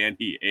World San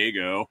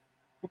Diego.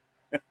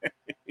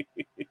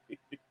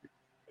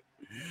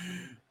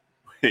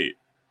 Wait.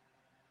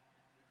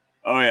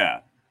 Oh, yeah.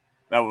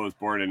 That one was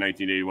born in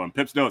 1981.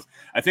 Pip's notes.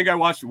 I think I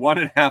watched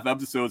 1.5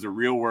 episodes of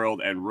Real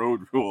World and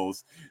Road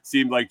Rules.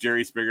 Seemed like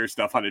Jerry Springer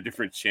stuff on a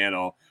different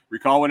channel.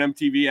 Recall when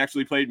MTV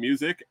actually played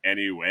music?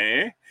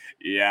 Anyway.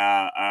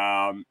 Yeah.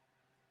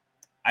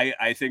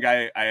 I think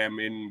I am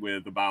in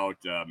with about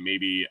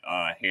maybe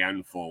a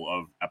handful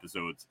of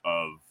episodes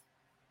of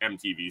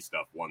MTV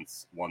stuff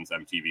once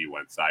MTV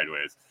went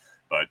sideways.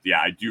 But yeah,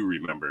 I do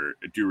remember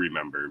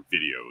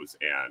videos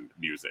and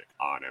music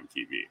on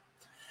MTV.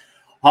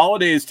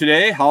 Holidays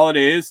today.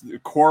 Holidays,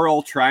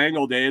 Coral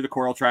Triangle Day. The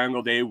Coral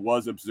Triangle Day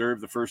was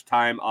observed the first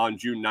time on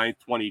June 9th,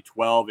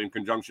 2012, in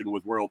conjunction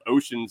with World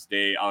Oceans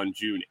Day on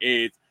June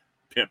 8th.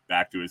 Pip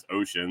back to his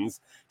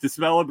oceans, to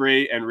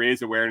celebrate and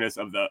raise awareness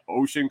of the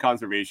ocean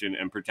conservation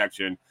and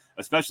protection,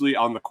 especially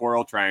on the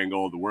Coral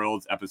Triangle, the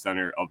world's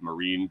epicenter of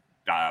marine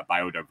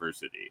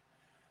biodiversity.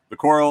 The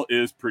coral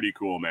is pretty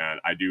cool, man,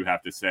 I do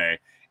have to say.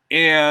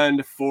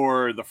 And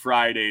for the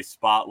Friday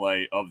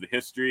spotlight of the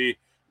history,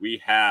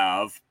 we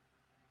have,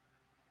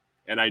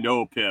 and I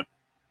know Pip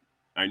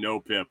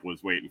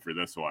was waiting for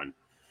this one,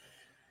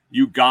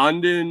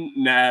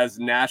 Ugandan as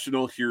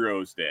National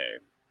Heroes Day.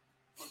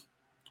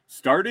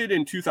 Started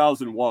in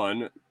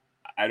 2001.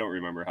 I don't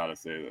remember how to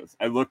say this.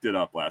 I looked it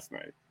up last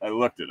night.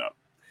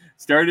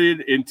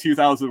 Started in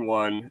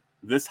 2001.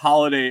 This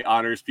holiday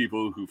honors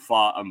people who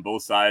fought on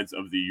both sides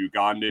of the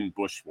Ugandan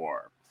Bush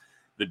War.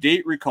 The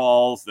date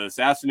recalls the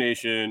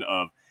assassination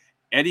of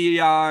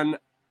Edion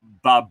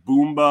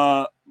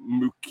Babumba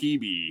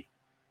Mukibi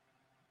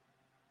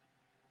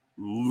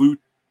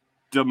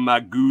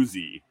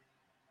Lutamaguzi.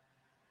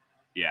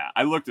 Yeah,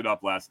 I looked it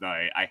up last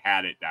night. I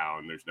had it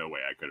down. There's no way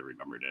I could have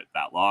remembered it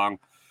that long.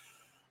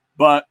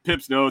 But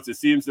Pip's notes, it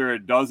seems there are a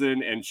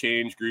dozen and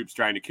change groups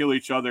trying to kill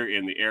each other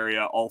in the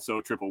area.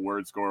 Also, triple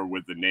word score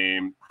with the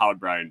name. How'd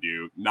Brian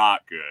do?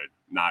 Not good.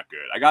 Not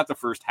good. I got the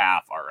first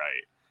half all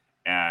right.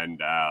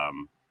 And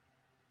I'm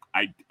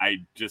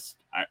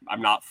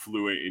not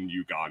fluent in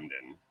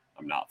Ugandan.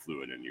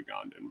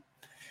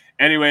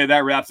 Anyway,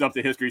 that wraps up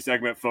the history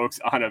segment, folks,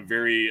 on a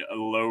very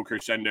low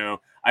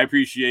crescendo. I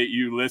appreciate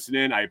you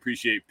listening. I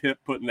appreciate Pip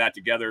putting that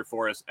together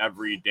for us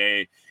every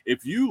day.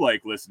 If you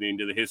like listening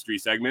to the history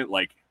segment,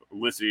 like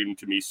listening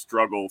to me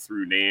struggle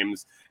through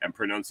names and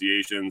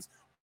pronunciations,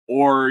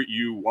 or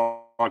you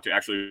want to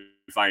actually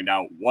find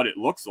out what it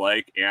looks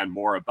like and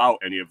more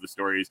about any of the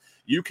stories,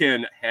 you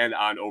can head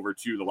on over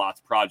to the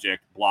Lots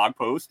Project blog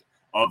post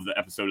of the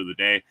episode of the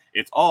day.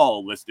 It's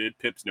all listed.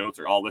 Pip's notes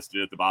are all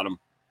listed at the bottom.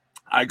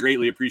 I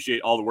greatly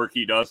appreciate all the work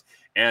he does.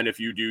 And if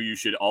you do, you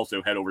should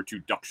also head over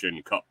to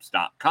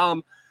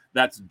ductioncups.com.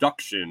 That's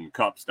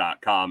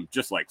ductioncups.com,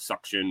 just like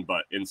suction,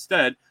 but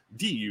instead,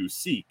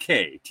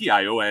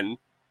 DUCKTION,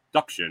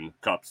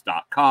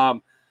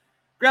 ductioncups.com.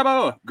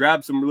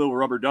 Grab some little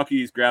rubber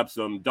duckies, grab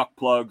some duck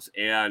plugs,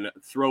 and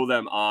throw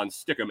them on.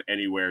 Stick them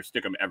anywhere,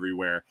 stick them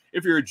everywhere.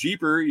 If you're a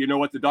Jeeper, you know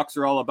what the ducks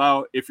are all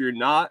about. If you're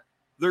not,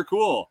 they're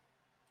cool.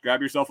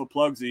 Grab yourself a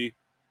Plugsy.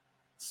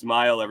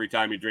 Smile every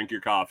time you drink your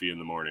coffee in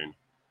the morning.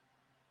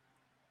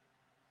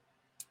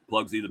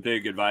 Plugsy the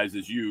Pig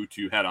advises you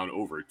to head on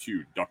over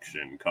to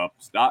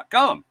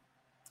ductioncups.com.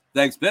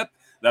 Thanks, Pip.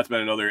 That's been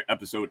another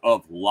episode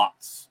of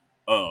Lots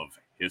of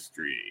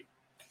History.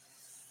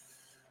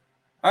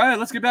 All right,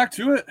 let's get back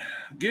to it.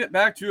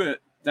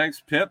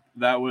 Thanks, Pip.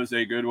 That was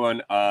a good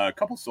one. A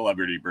couple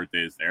celebrity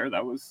birthdays there.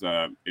 That was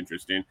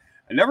interesting.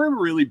 I'm never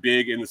really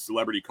big in the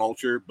celebrity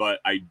culture, but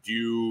I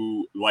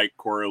do like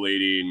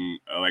correlating,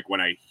 like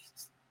when I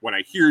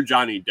hear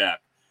Johnny Depp,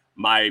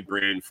 my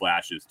brain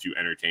flashes to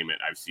entertainment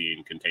I've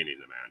seen containing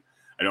the man.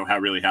 I don't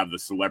really have the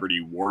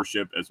celebrity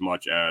worship as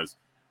much as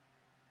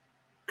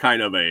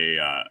kind of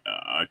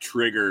a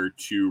trigger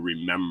to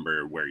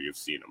remember where you've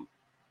seen him.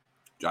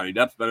 Johnny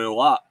Depp's been in a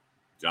lot.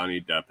 Johnny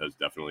Depp has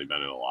definitely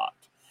been in a lot.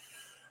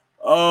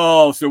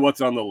 Oh, so what's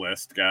on the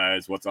list,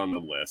 guys? What's on the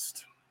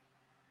list?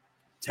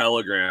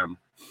 Telegram.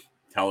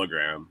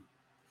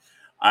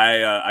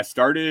 I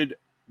started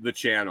the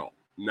channel.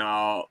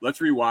 Now, let's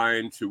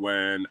rewind to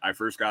when I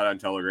first got on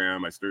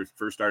Telegram. I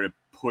first started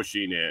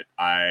pushing it.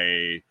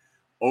 I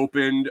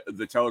opened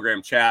the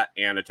Telegram chat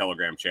and a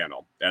Telegram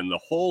channel. And the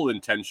whole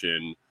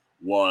intention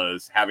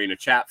was having a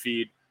chat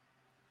feed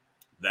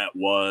that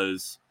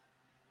was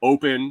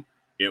open.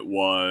 It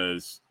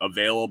was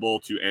available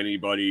to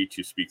anybody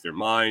to speak their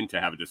mind, to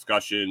have a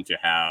discussion, to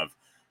have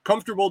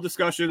comfortable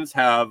discussions,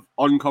 have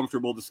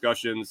uncomfortable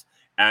discussions,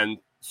 and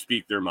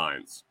speak their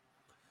minds.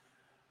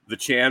 The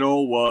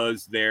channel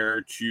was there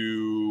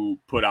to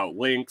put out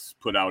links,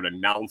 put out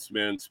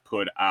announcements,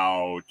 put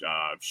out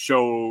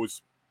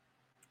shows,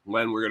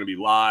 when we're going to be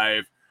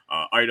live,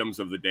 items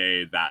of the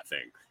day, that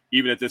thing.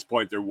 Even at this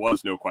point, there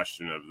was no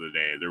question of the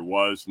day. There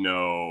was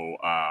no,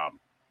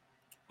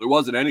 there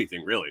wasn't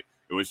anything really.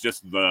 It was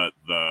just the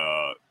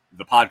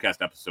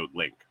podcast episode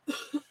link.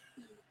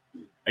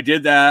 I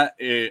did that.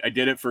 I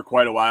did it for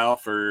quite a while,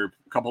 for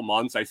a couple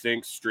months, I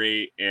think,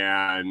 straight.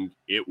 And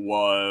it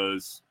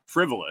was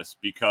frivolous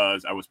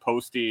because I was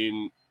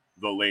posting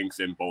the links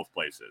in both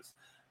places.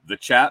 The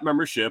chat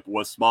membership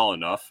was small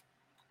enough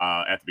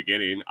at the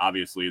beginning.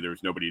 Obviously, there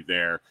was nobody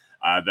there,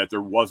 that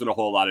there wasn't a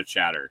whole lot of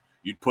chatter.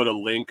 You'd put a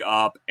link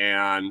up,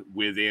 and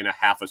within a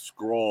half a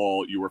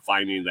scroll, you were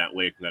finding that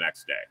link the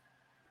next day.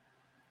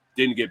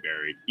 Didn't get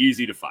buried.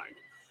 Easy to find.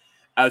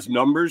 As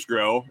numbers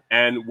grow,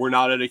 and we're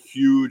not at a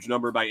huge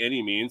number by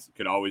any means, it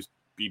could always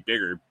be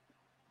bigger,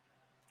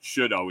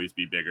 should always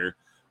be bigger,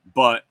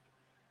 but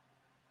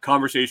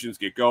conversations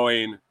get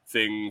going,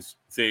 things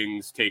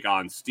take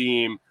on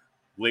steam,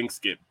 links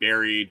get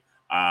buried.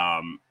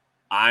 I'm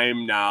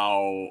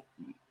now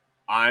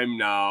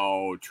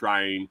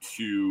trying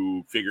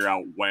to figure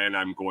out when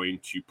I'm going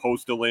to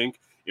post a link.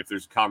 If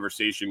there's a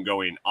conversation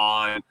going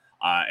on,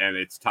 and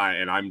it's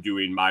time, and I'm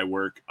doing my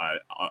work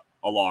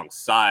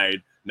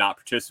alongside, not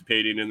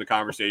participating in the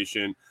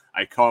conversation,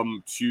 I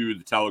come to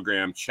the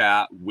Telegram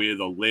chat with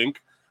a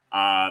link.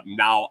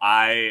 Now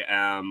I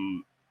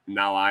am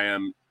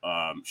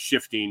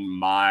shifting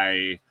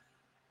my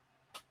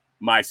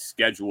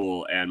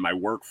schedule and my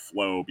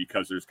workflow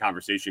because there's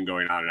conversation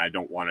going on, and I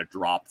don't want to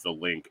drop the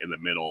link in the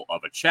middle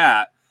of a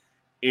chat,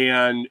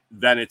 and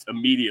then it's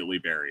immediately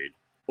buried,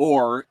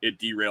 or it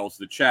derails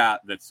the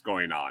chat that's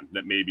going on.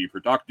 That may be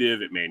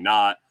productive, it may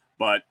not,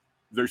 but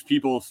there's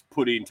people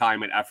putting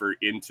time and effort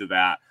into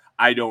that.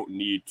 I don't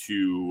need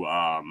to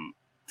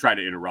try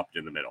to interrupt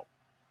in the middle.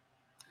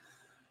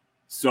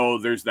 So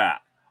there's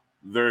that.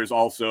 There's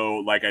also,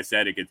 like I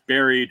said, it gets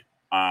buried.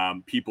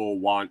 People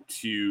want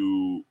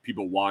to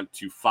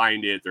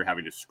find it. They're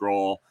having to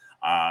scroll.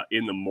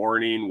 In the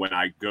morning when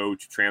I go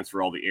to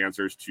transfer all the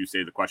answers to,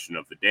 say, the question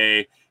of the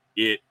day,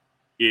 it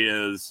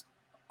is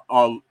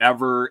a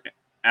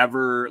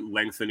ever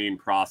lengthening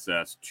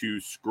process to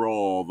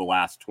scroll the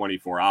last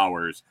 24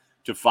 hours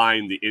to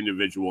find the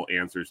individual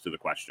answers to the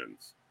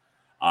questions.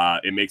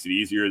 It makes it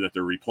easier that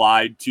they're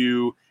replied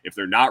to. If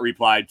they're not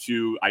replied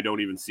to, I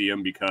don't even see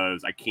them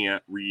because I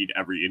can't read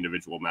every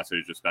individual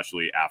message,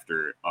 especially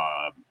after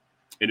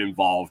an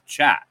involved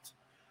chat.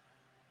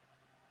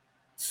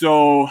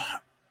 So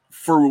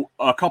for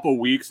a couple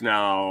weeks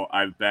now,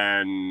 I've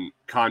been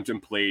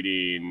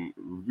contemplating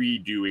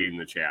redoing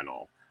the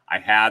channel. I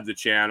had the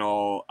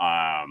channel,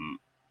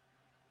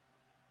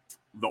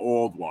 the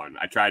old one.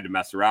 I tried to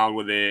mess around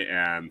with it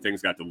and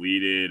things got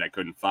deleted. I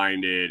couldn't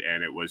find it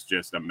and it was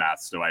just a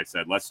mess. So I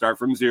said, let's start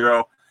from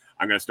zero.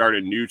 I'm going to start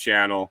a new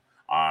channel.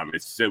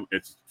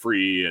 It's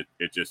free.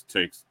 It just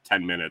takes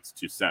 10 minutes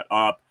to set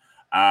up.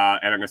 And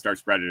I'm going to start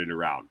spreading it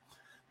around.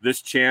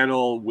 This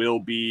channel will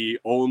be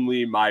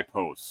only my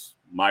posts.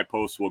 My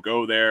posts will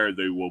go there.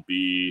 They will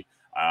be,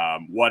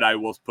 what I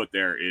will put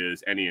there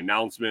is any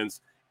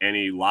announcements,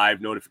 any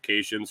live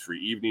notifications for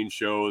evening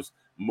shows,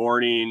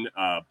 morning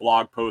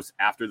blog posts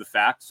after the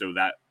fact. So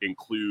that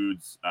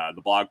includes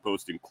the blog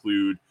post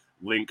include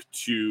link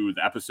to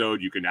the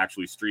episode. You can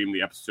actually stream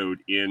the episode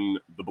in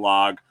the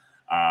blog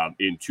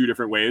in two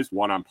different ways.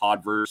 One on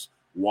Podverse,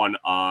 one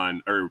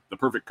on, or the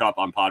Perfect Cup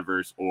on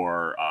Podverse,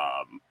 or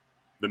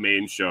the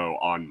main show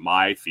on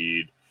my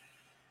feed.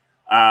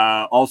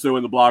 Also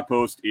in the blog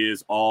post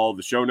is all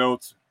the show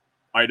notes,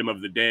 item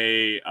of the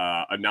day,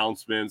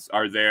 announcements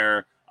are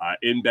there,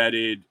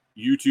 embedded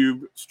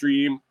YouTube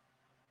stream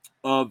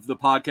of the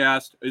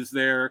podcast is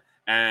there,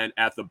 and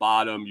at the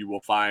bottom you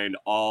will find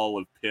all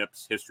of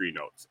Pip's history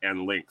notes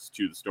and links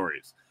to the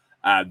stories.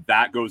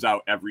 That goes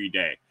out every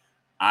day.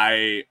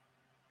 I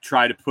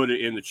try to put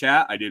it in the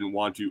chat. I didn't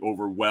want to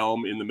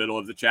overwhelm in the middle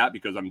of the chat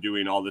because I'm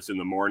doing all this in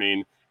the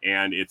morning,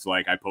 and it's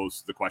like I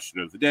post the question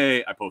of the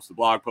day, I post the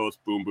blog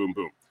post, boom, boom,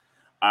 boom.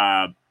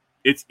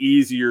 It's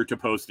easier to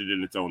post it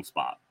in its own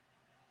spot.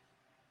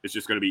 It's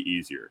just going to be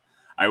easier.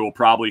 I will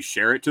probably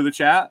share it to the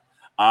chat,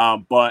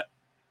 but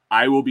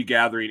I will be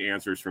gathering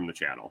answers from the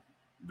channel.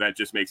 That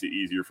just makes it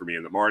easier for me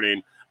in the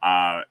morning,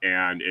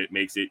 and it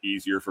makes it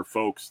easier for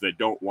folks that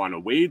don't want to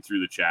wade through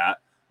the chat,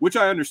 which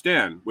I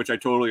understand, which I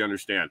totally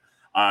understand.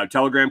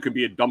 Telegram can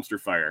be a dumpster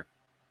fire.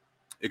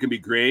 It can be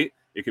great.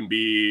 It can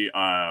be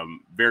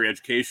very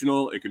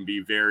educational. It can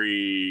be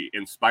very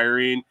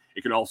inspiring.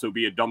 It can also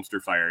be a dumpster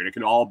fire. And it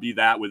can all be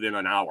that within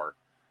an hour.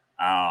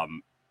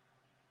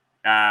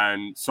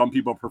 And some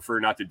people prefer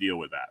not to deal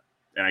with that.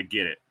 And I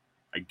get it.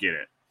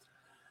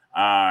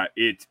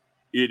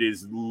 It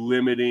is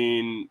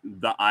limiting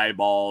the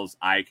eyeballs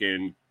I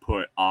can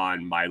put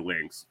on my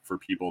links for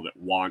people that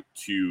want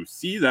to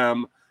see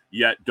them,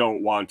 yet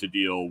don't want to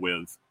deal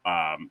with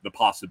the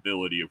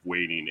possibility of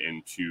wading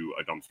into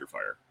a dumpster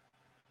fire.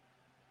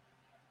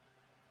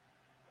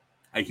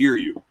 I hear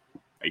you.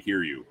 I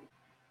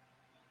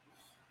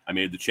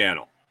made the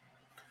channel.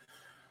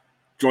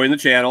 Join the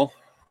channel.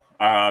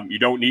 You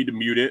don't need to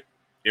mute it.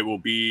 It will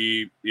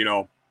be,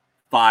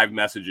 5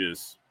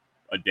 messages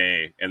a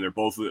day, and they're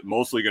both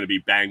mostly going to be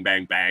bang,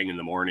 bang, bang in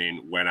the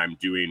morning when I'm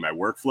doing my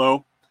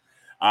workflow.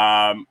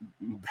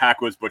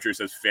 Backwoods Butcher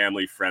says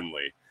family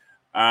friendly.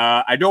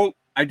 I don't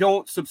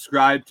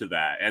subscribe to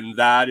that, and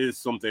that is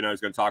something I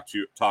was going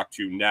to talk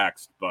to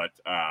next. But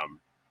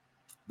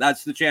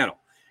that's the channel.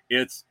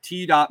 It's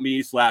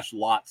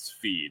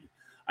t.me/lotsfeed.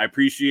 I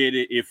appreciate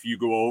it if you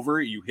go over,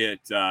 you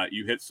hit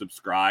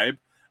subscribe,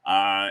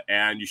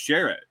 and you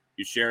share it.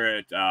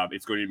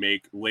 It's going to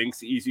make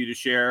links easy to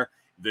share.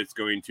 That's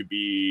going to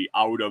be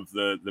out of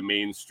the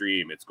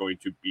mainstream. It's going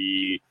to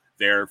be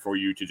there for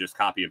you to just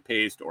copy and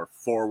paste or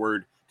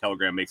forward.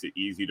 Telegram makes it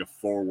easy to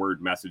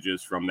forward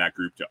messages from that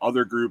group to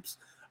other groups.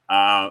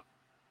 I'm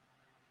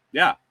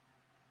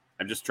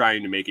just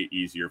trying to make it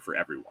easier for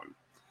everyone.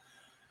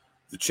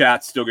 The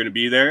chat's still going to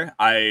be there.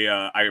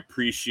 I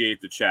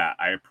appreciate the chat.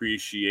 I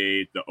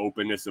appreciate the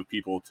openness of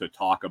people to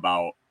talk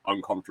about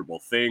uncomfortable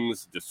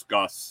things,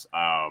 discuss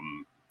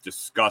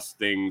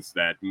things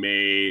that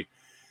may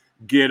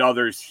get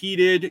others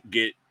heated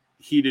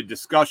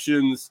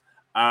discussions.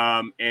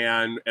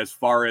 And as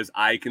far as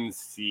I can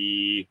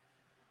see,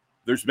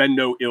 there's been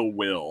no ill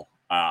will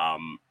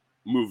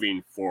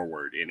moving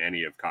forward in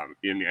any of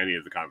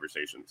the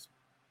conversations.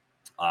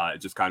 It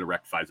just kind of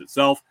rectifies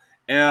itself,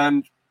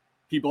 and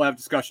people have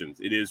discussions.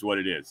 It is what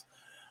it is.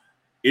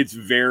 It's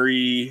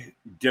very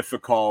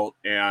difficult,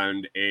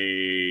 and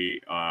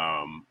it's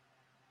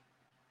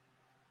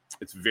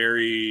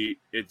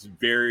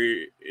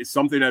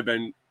something I've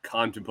been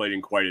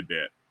contemplating quite a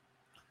bit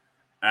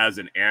as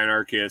an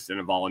anarchist and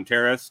a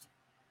voluntarist,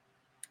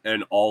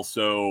 and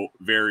also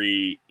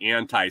very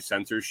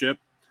anti-censorship,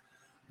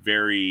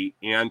 very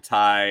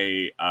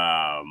anti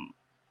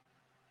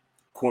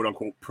quote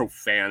unquote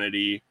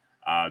profanity,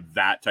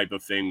 that type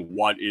of thing.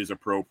 What is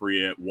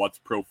appropriate? What's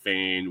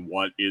profane?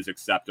 What is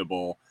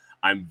acceptable?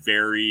 I'm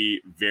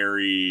very,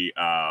 very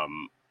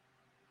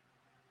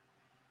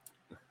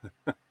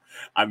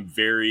I'm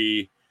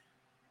very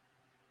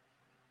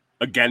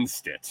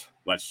against it.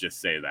 Let's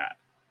just say that.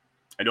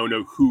 I don't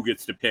know who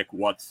gets to pick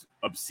what's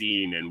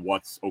obscene and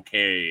what's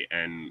okay,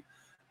 and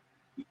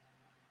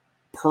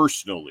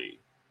personally,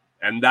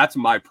 and that's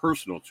my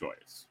personal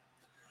choice.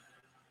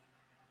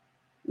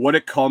 What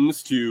it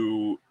comes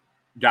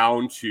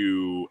down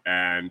to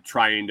and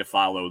trying to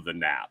follow the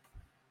nap.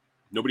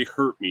 Nobody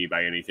hurt me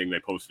by anything they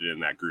posted in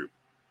that group,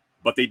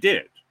 but they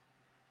did.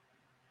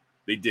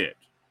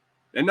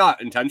 And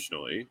not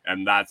intentionally.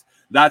 And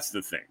that's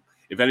the thing.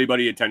 If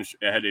anybody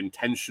had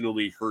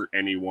intentionally hurt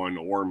anyone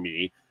or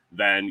me,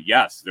 then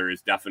yes, there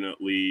is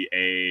definitely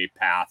a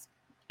path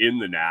in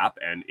the nap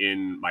and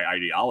in my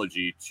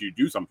ideology to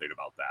do something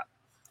about that.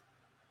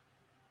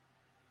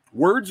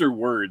 Words are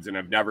words, and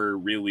I've never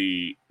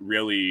really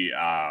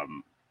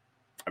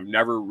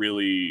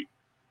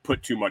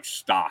put too much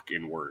stock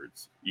in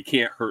words. You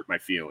can't hurt my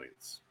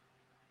feelings.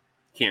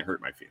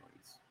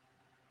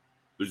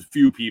 There's a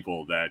few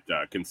people that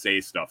can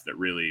say stuff that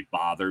really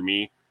bother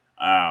me,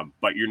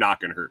 but you're not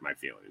going to hurt my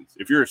feelings.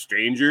 If you're a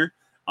stranger,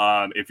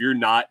 if you're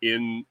not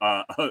in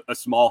a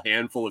small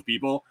handful of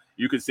people,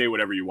 you can say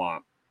whatever you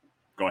want.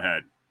 Go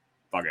ahead.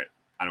 Fuck it.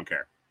 I don't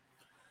care.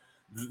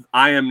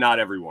 I am not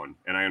everyone,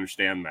 and I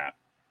understand that.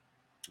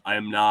 I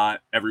am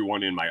not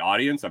everyone in my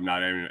audience. I'm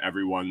not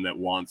everyone that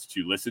wants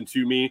to listen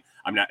to me.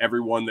 I'm not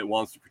everyone that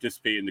wants to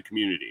participate in the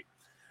community.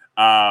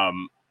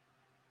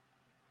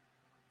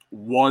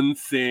 One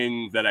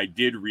thing that I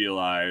did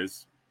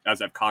realize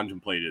as I've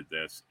contemplated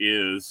this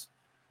is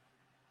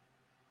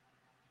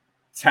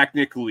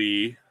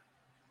technically,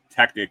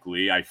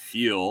 I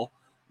feel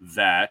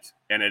that,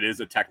 and it is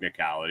a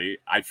technicality,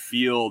 I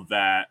feel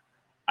that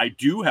I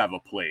do have a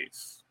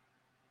place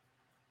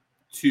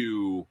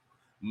to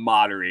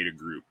moderate a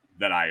group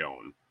that I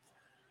own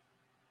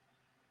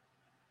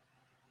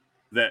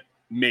that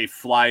may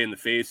fly in the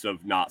face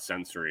of not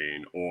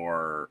censoring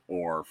or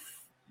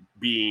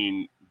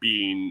being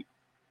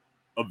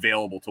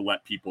available to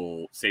let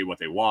people say what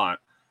they want,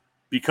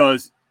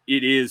 because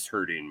it is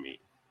hurting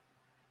me.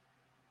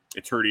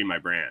 It's hurting my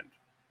brand.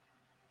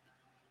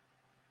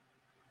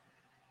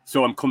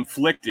 So I'm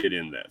conflicted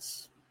in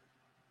this.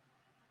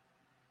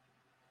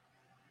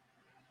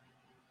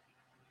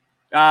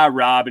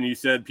 Rob, and you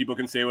said people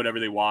can say whatever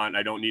they want.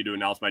 I don't need to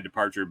announce my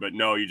departure, but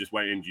no, you just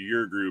went into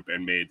your group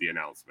and made the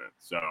announcement.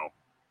 So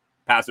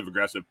passive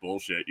aggressive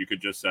bullshit. You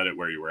could just set it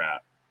where you were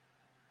at.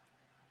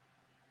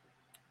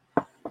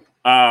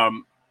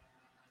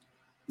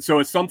 So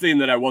it's something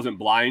that I wasn't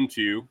blind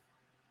to,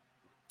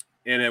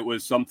 and it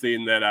was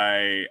something that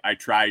I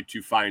tried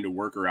to find a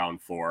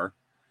workaround for.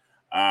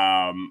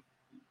 And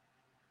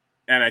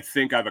I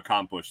think I've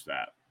accomplished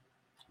that.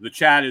 The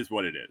chat is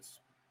what it is.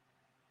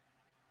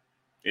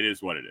 It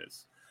is what it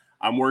is.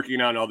 I'm working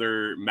on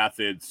other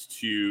methods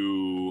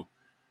to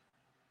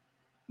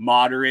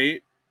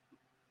moderate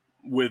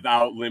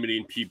without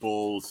limiting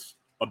people's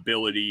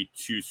ability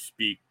to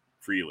speak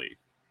freely.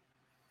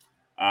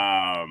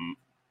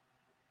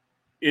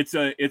 It's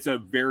a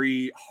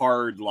very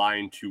hard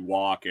line to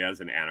walk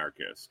as an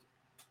anarchist,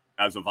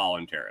 as a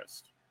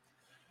voluntarist,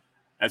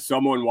 as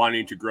someone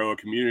wanting to grow a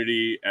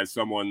community, as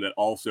someone that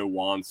also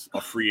wants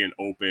a free and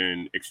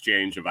open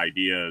exchange of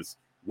ideas,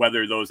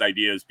 whether those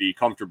ideas be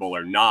comfortable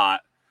or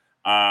not.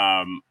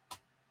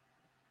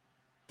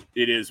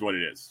 It is what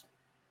it is.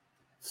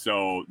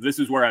 So this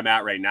is where I'm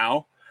at right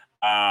now.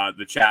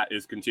 The chat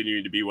is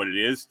continuing to be what it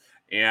is.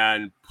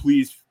 And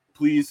please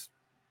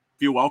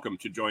feel welcome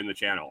to join the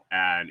channel.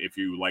 And if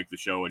you like the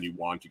show and you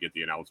want to get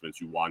the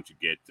announcements, you want to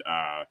get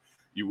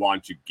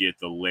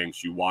the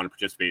links, you want to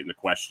participate in the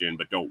question,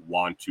 but don't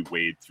want to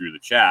wade through the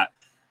chat,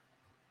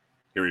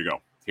 here you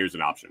go. Here's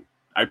an option.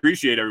 I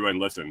appreciate everyone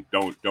listening.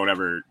 Don't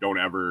ever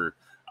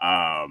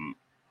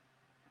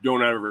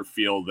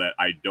feel that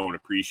I don't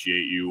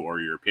appreciate you or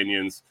your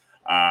opinions.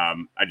 I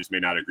just may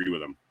not agree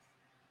with them.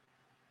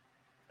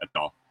 That's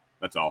all.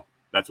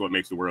 That's what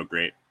makes the world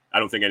great. I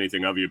don't think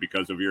anything of you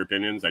because of your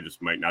opinions. I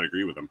just might not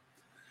agree with them.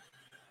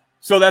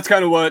 So that's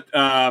kind of what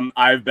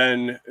I've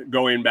been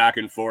going back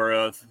and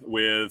forth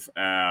with,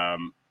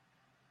 and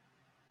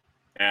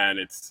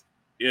it's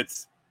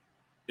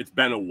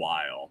been a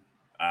while.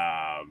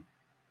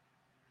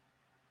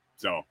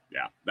 So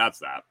yeah, that's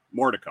that.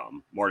 More to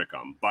come.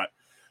 But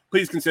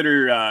please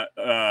consider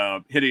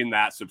hitting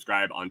that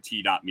subscribe on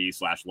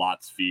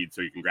t.me/lotsfeed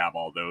so you can grab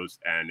all those.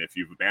 And if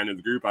you've abandoned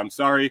the group, I'm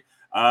sorry.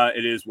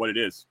 It is what it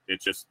is.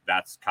 It's just,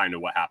 that's kind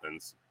of what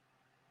happens.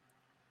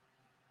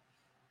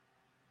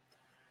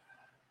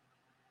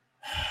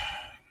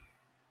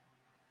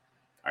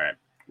 All right,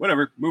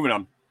 whatever. Moving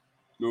on.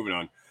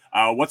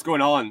 What's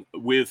going on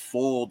with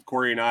Fold?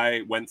 Corey and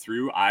I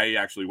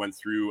actually went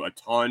through a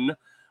ton.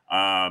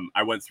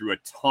 I went through a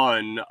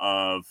ton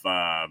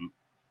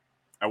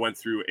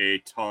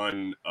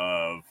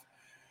of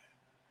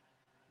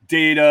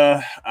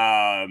data,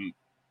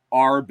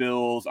 our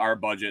bills, our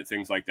budget,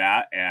 things like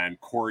that. And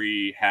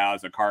Corey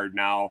has a card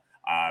now.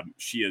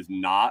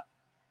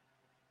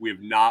 We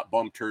have not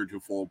bumped her to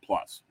Fold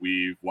Plus.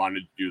 We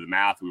wanted to do the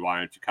math. We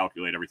wanted to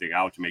calculate everything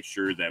out to make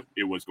sure that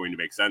it was going to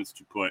make sense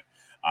to put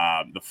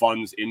the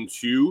funds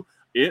into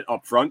it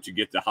up front to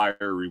get the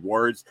higher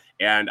rewards.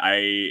 And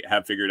I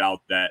have figured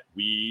out that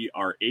we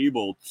are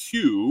able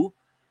to,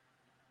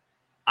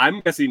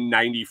 I'm guessing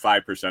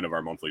 95% of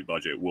our monthly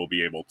budget will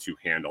be able to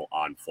handle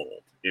on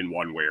Fold in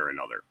one way or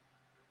another.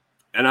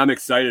 And I'm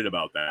excited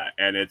about that.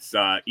 And it's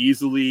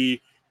easily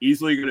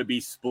going to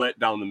be split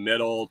down the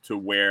middle to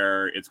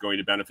where it's going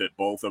to benefit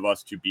both of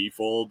us to be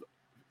Fold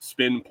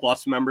Spin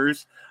Plus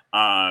members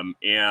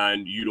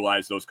and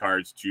utilize those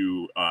cards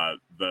to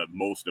the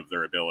most of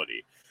their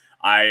ability.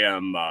 I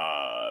am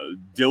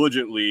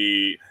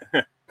diligently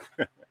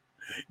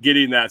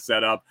getting that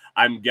set up.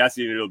 I'm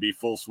guessing it'll be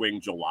full swing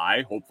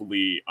July,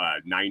 hopefully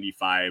 90.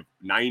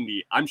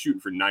 I'm shooting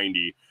for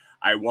 90.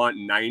 I want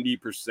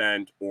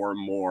 90% or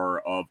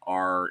more of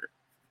our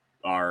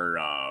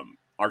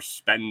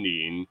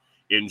spending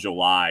in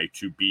July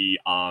to be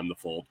on the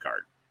Fold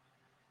card,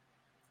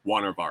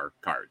 one of our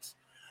cards.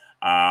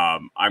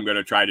 I'm going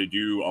to try to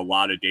do a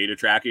lot of data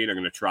tracking. I'm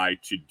going to try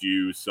to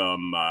do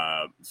some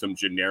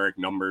generic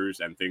numbers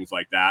and things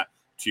like that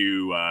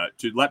to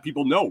let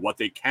people know what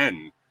they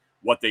can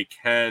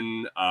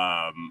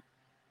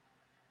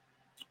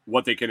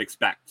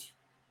expect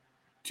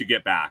to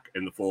get back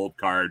in the Fold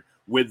card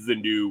with the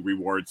new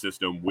reward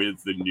system,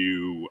 with the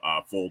new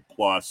Fold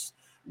Plus,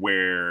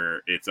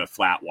 where it's a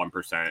flat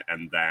 1%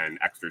 and then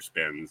extra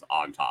spins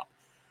on top.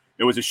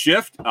 It was a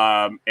shift,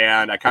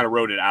 and I kind of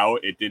wrote it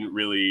out. It didn't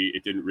really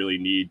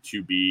need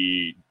to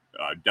be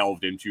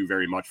delved into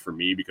very much for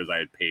me because I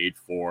had paid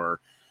for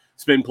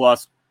Spin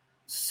Plus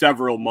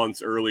several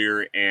months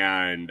earlier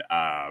and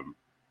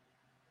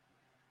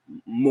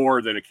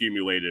more than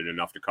accumulated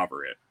enough to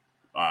cover it,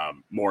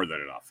 more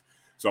than enough.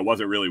 So I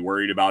wasn't really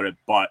worried about it.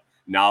 But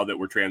now that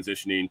we're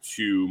transitioning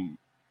to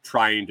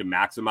trying to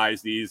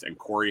maximize these, and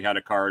Corey had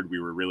a card,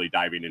 we were really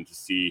diving in to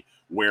see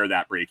where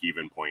that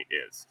break-even point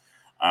is.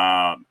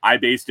 I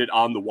based it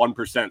on the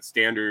 1%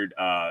 standard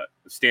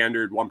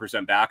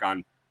 1% back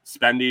on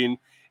spending,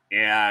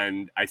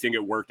 and I think it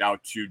worked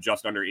out to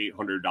just under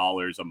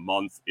 $800 a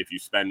month. If you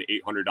spend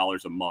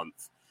 $800 a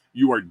month,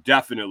 you are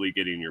definitely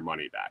getting your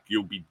money back.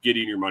 You'll be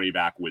getting your money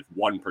back with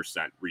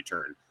 1%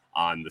 return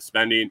on the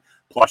spending.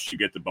 Plus, you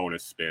get the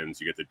bonus spins,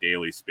 you get the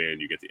daily spin,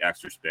 you get the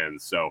extra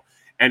spins. So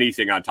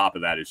anything on top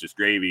of that is just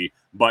gravy.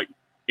 But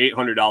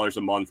 $800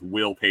 a month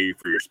will pay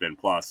for your Spin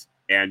Plus,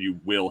 and you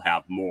will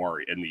have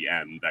more in the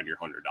end than your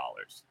 $100.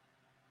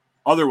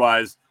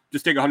 Otherwise,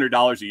 just take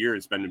 $100 a year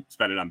and spend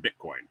it on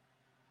Bitcoin.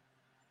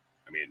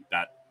 I mean,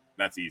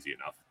 that's easy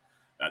enough.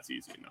 That's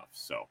easy enough.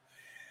 So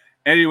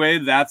anyway,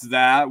 that's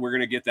that. We're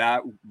going to get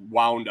that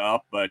wound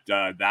up, but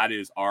that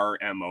is our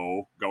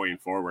MO going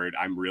forward.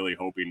 I'm really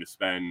hoping to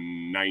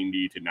spend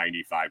 90 to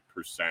 95%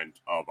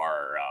 of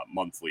our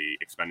monthly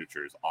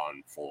expenditures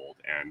on Fold,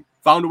 and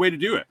found a way to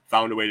do it.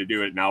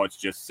 Now it's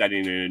just setting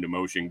it into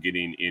motion,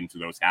 getting into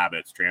those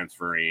habits,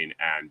 transferring,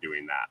 and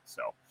doing that.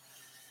 So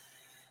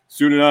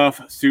soon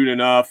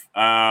enough.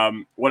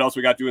 What else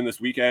we got doing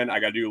this weekend? I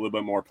got to do a little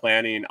bit more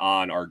planning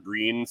on our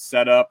green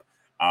setup.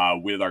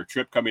 With our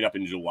trip coming up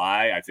in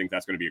July, I think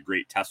that's going to be a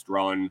great test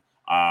run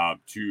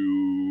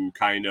to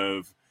kind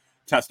of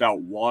test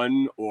out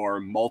one or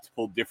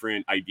multiple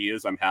different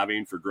ideas I'm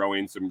having for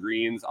growing some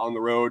greens on the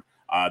road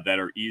that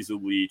are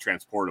easily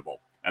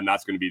transportable. And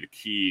that's going to be the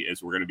key,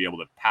 is we're going to be able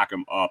to pack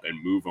them up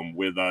and move them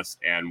with us.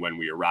 And when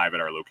we arrive at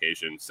our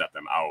location, set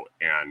them out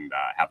and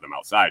have them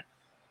outside.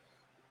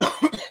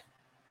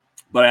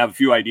 But I have a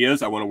few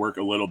ideas. I want to work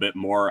a little bit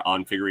more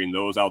on figuring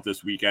those out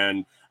this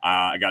weekend.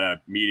 I got a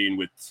meeting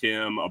with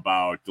Tim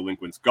about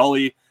Delinquent's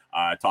Gully,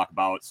 talk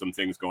about some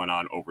things going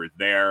on over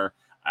there.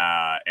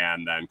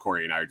 And then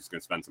Corey and I are just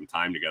going to spend some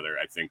time together,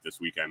 I think,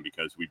 this weekend,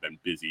 because we've been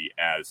busy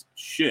as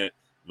shit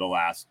the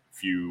last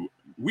few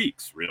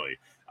weeks, really.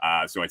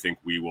 So I think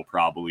we will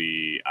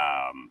probably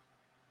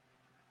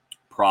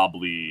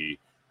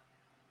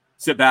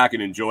sit back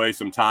and enjoy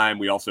some time.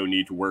 We also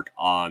need to work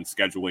on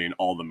scheduling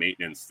all the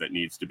maintenance that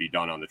needs to be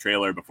done on the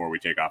trailer before we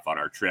take off on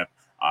our trip.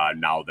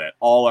 Now that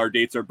all our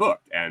dates are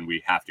booked and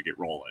we have to get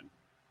rolling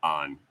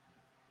on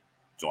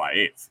July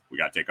 8th, we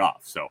got to take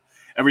off. So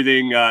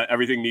everything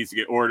needs to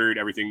get ordered.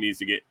 Everything needs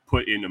to get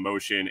put into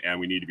motion, and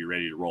we need to be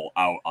ready to roll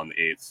out on the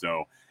 8th.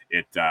 So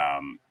it's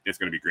going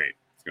to be great.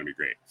 It's going to be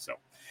great. So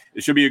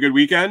it should be a good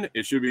weekend.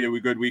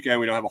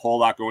 We don't have a whole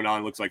lot going on.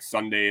 It looks like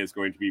Sunday is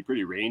going to be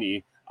pretty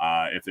rainy.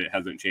 If it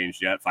hasn't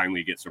changed yet,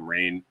 finally get some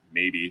rain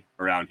maybe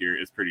around here.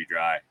 It's pretty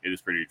dry. It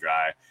is pretty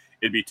dry.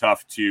 It'd be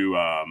tough to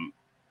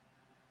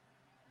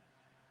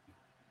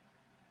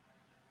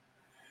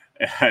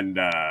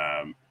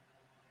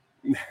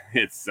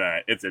it's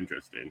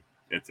interesting.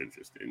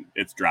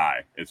 It's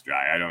dry.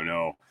 I don't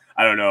know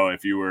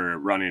if you were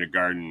running a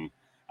garden,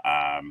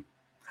 how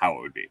it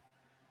would be.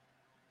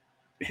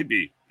 It'd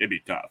be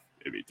tough.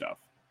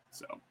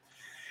 So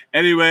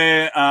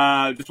anyway,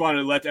 just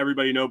wanted to let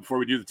everybody know before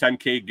we do the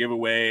 10K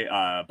giveaway,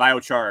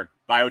 biochar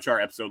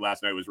episode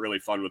last night was really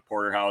fun with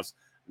Porterhouse.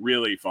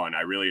 Really fun.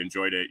 I really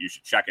enjoyed it. You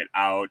should check it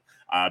out.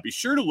 Be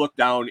sure to look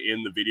down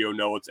in the video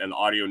notes and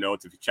audio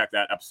notes if you check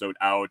that episode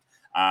out.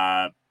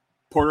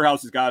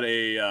 Porterhouse has got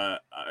a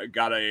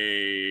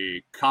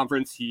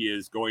conference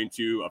a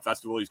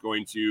festival he's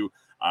going to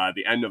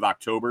the end of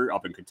October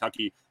up in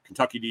Kentucky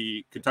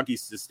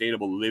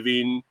Sustainable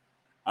Living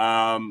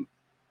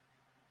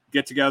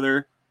get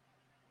together.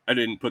 I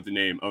didn't put the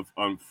name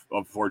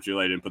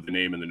unfortunately I didn't put the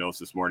name in the notes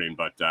this morning,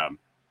 but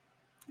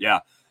yeah,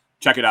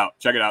 check it out.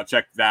 Check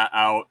that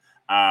out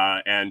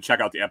and check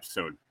out the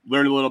episode.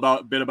 Learn a little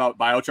bit about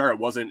biochar. It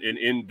wasn't an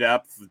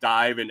in-depth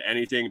dive into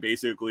anything.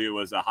 Basically, it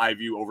was a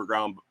high-view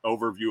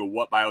overview of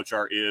what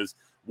biochar is,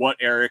 what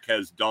Eric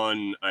has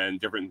done, and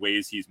different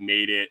ways he's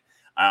made it.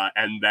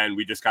 And then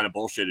we just kind of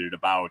bullshitted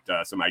about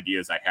some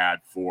ideas I had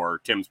for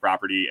Tim's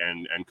property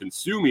and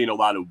consuming a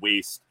lot of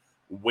waste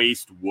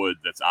wood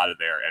that's out of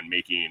there and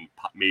making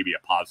maybe a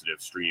positive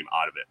stream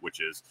out of it,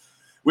 which is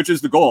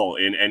the goal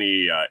in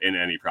any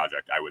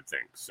project, I would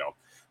think. So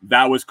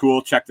that was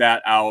cool. Check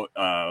that out.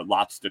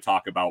 Lots to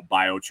talk about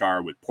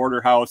biochar with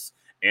Porterhouse.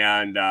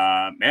 And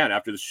man,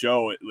 after the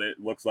show, it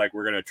looks like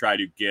we're gonna try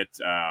to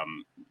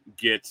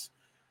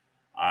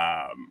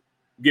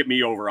get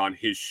me over on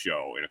his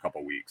show in a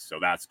couple weeks. So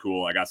that's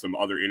cool. I got some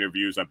other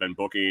interviews. I've been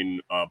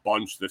booking a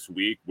bunch this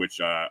week, which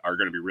are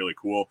going to be really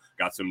cool.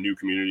 Got some new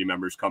community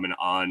members coming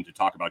on to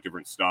talk about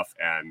different stuff,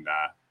 and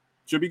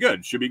should be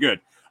good.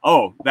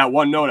 Oh, that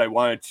one note I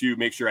wanted to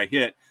make sure I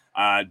hit.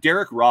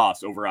 Derek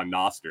Ross over on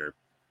Noster.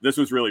 This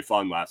was really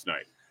fun last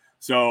night.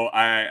 So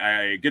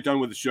I get done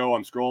with the show.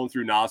 I'm scrolling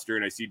through Noster,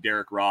 and I see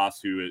Derek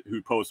Ross, who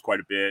posts quite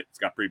a bit. He's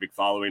got a pretty big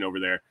following over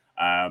there.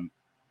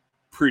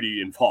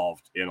 Pretty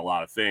involved in a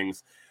lot of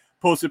things.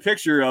 Posts a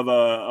picture of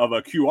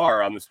a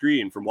QR on the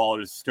screen from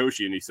Wallet of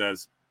Satoshi, and he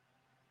says,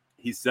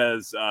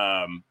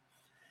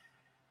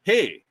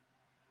 hey,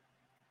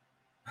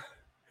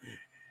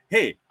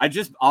 I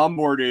just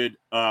onboarded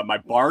my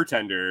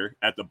bartender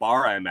at the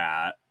bar I'm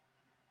at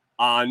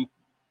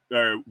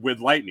with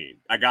Lightning.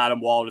 I got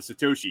him Wallet of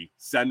Satoshi.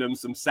 Send him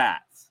some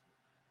sats.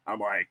 I'm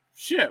like,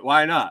 shit,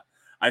 why not?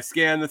 I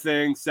scan the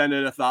thing, send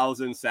it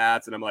 1,000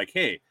 sats, and I'm like,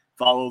 hey,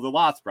 follow the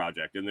Lots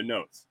Project in the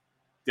notes.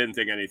 Didn't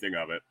think anything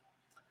of it.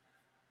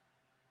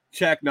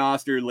 Check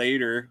Noster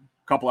later,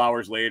 a couple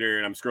hours later,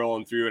 and I'm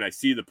scrolling through and I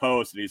see the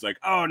post, and he's like,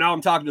 oh, now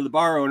I'm talking to the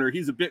bar owner.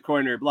 He's a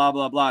Bitcoiner, blah,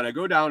 blah, blah. And I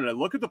go down and I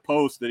look at the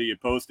post that he had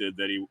posted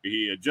that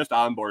he had just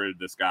onboarded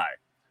this guy.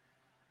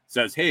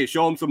 Says, hey,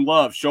 show him some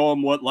love. Show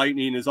him what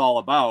Lightning is all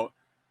about.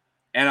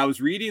 And I was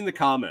reading the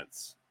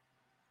comments.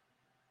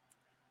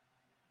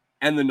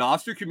 And the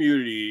Nostr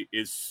community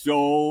is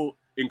so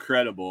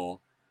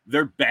incredible.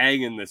 They're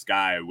banging this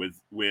guy with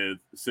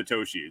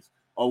Satoshis.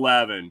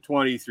 11,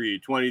 23,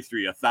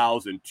 23,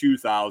 1,000,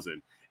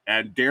 2,000.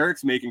 And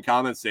Derek's making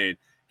comments saying,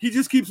 he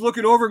just keeps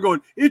looking over and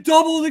going, it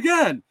doubled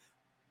again.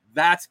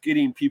 That's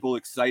getting people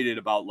excited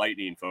about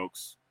Lightning,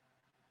 folks.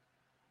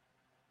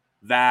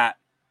 That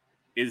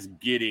is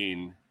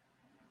getting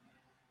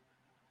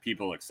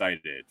people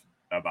excited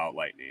about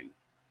Lightning.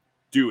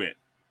 Do it.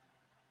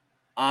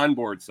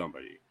 Onboard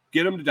somebody.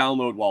 Get them to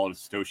download Wallet of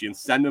Satoshi and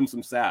send them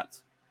some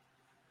sats.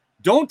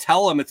 Don't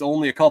tell them it's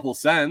only a couple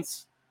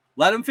cents.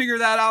 Let them figure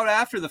that out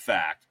after the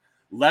fact.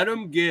 Let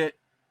them get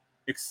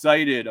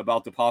excited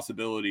about the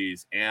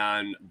possibilities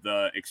and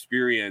the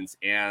experience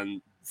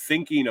and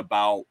thinking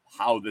about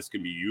how this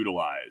can be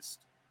utilized.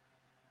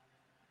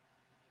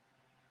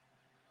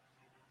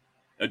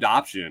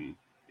 Adoption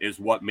is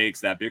what makes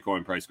that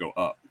Bitcoin price go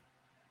up.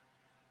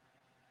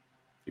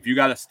 If you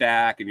got a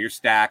stack and you're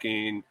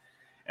stacking,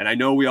 and I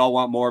know we all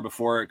want more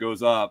before it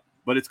goes up,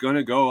 but it's going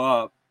to go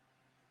up.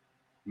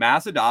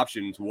 Mass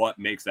adoption is what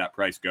makes that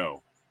price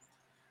go.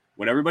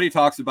 When everybody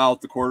talks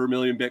about the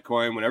 250,000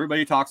 Bitcoin, when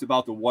everybody talks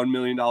about the $1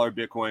 million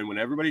Bitcoin, when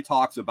everybody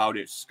talks about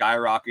it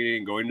skyrocketing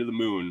and going to the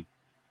moon,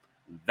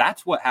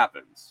 that's what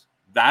happens.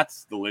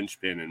 That's the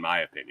linchpin, in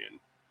my opinion.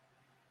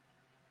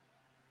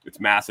 It's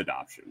mass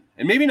adoption.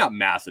 And maybe not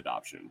mass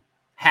adoption,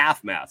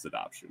 half mass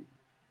adoption.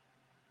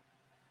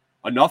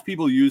 Enough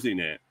people using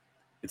it,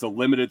 it's a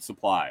limited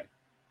supply.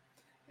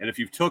 And if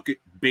you took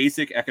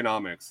basic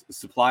economics,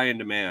 supply and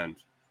demand,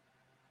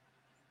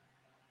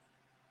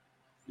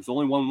 there's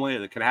only one way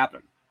that can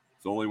happen.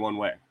 It's only one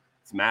way.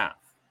 It's math.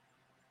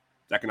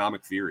 It's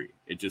economic theory.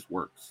 It just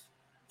works.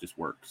 It just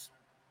works.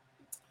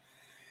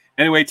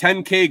 Anyway,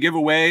 10K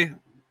giveaway.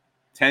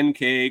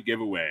 10K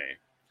giveaway.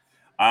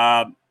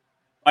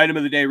 Item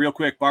of the day, real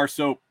quick. Bar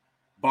soap,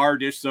 bar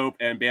dish soap,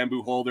 and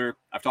bamboo holder.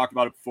 I've talked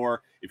about it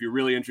before. If you're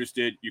really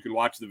interested, you can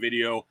watch the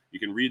video. You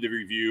can read the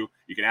review.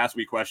 You can ask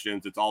me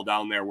questions. It's all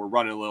down there. We're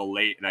running a little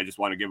late, and I just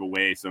want to give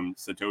away some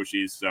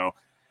Satoshis. So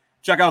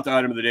check out the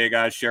item of the day,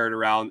 guys. Share it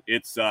around.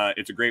 It's a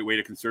great way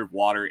to conserve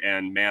water.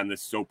 And, man,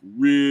 this soap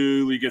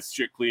really gets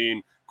shit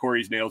clean.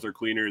 Corey's nails are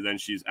cleaner than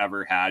she's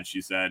ever had, she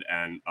said,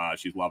 and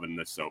she's loving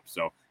this soap.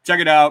 So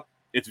check it out.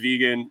 It's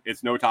vegan.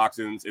 It's no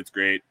toxins. It's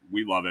great.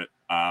 We love it.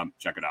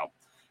 Check it out.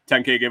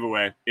 10K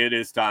giveaway. It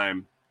is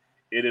time.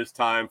 It is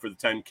time for the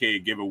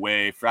 10K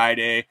giveaway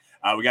Friday.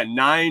 We got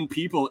 9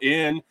 people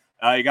in.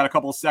 You got a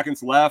couple of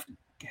seconds left.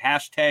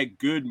 Hashtag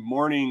good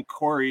morning,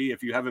 Corey,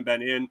 if you haven't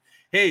been in.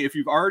 Hey, if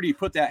you've already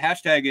put that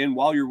hashtag in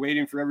while you're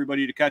waiting for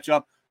everybody to catch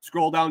up,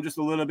 scroll down just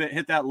a little bit,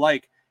 hit that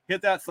like,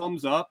 hit that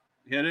thumbs up,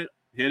 hit it,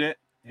 hit it,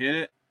 hit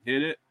it,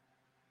 hit it.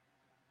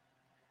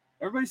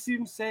 Everybody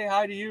seems to say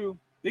hi to you.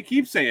 They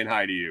keep saying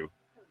hi to you.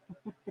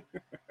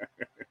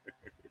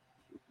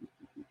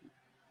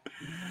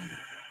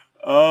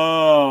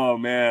 Oh,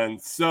 man.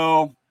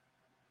 So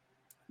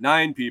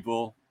 9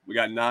 people. We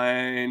got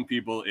 9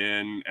 people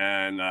in,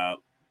 and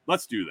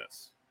let's do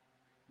this.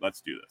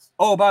 Let's do this.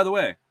 Oh, by the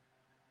way,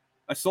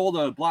 I sold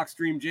a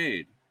Blockstream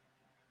Jade.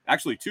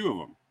 Actually, 2 of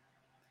them.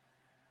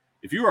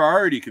 If you are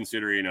already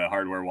considering a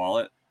hardware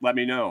wallet, let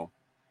me know.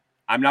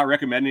 I'm not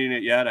recommending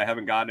it yet. I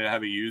haven't gotten it. I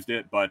haven't used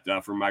it. But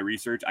from my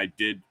research, I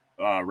did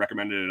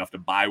recommend it enough to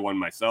buy one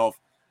myself.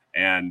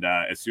 And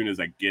as soon as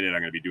I get it,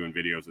 I'm going to be doing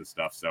videos and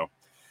stuff. So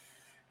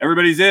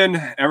everybody's in.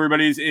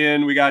 Everybody's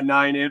in. We got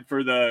 9 in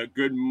for the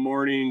Good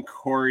Morning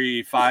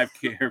Corey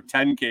 5K or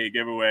 10K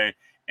giveaway.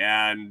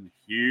 And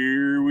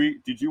here we...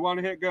 Did you want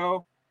to hit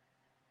go?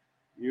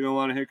 You don't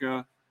want to hit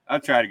go? I'll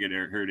try to get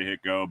her to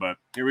hit go, but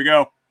here we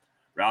go.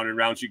 Round and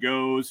round she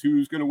goes.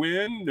 Who's going to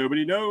win?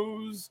 Nobody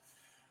knows.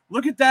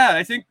 Look at that.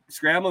 I think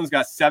Scrambling's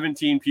got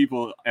 17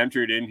 people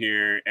entered in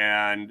here,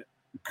 and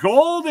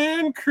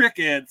Golden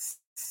Crickets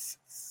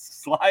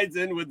slides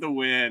in with the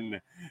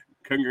win.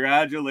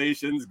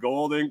 Congratulations,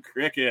 Golden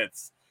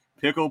Crickets.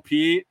 Pickle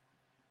Pete,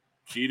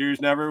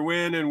 cheaters never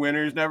win and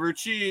winners never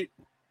cheat.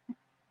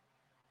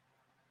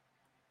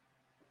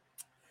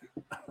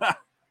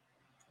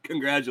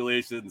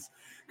 Congratulations.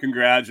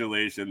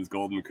 Congratulations,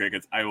 Golden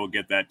Crickets. I will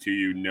get that to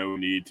you. No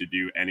need to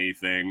do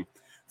anything.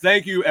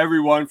 Thank you,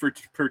 everyone, for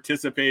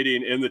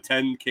participating in the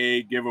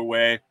 10K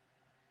giveaway.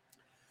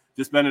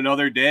 Just been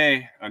another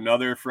day,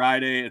 another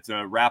Friday. It's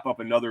a wrap up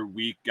another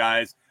week,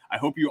 guys. I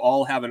hope you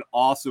all have an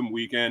awesome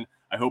weekend.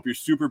 I hope you're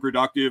super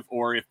productive,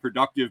 or if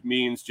productive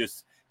means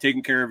just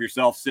taking care of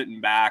yourself, sitting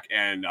back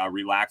and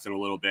relaxing a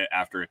little bit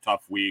after a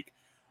tough week.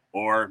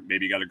 Or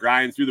maybe you got to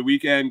grind through the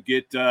weekend,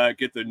 get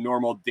the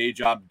normal day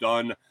job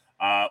done,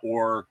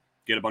 or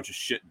get a bunch of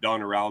shit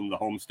done around the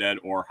homestead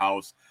or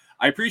house.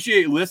 I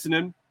appreciate you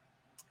listening.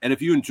 And if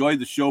you enjoyed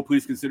the show,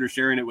 please consider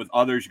sharing it with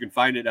others. You can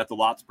find it at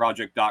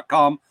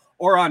thelotsproject.com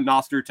or on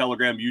Nostr,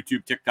 Telegram,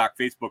 YouTube, TikTok,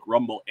 Facebook,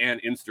 Rumble, and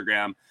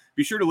Instagram.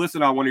 Be sure to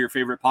listen on one of your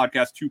favorite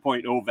Podcast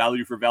 2.0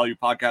 value for value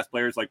podcast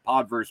players like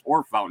Podverse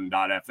or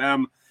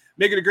Fountain.fm.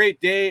 Make it a great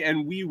day,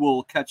 and we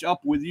will catch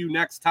up with you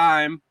next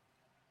time.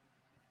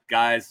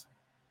 Guys,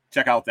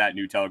 check out that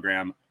new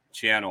Telegram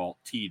channel,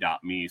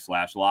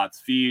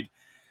 t.me/lotsfeed.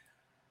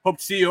 Hope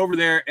to see you over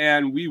there,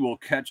 and we will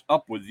catch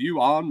up with you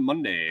on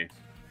Monday.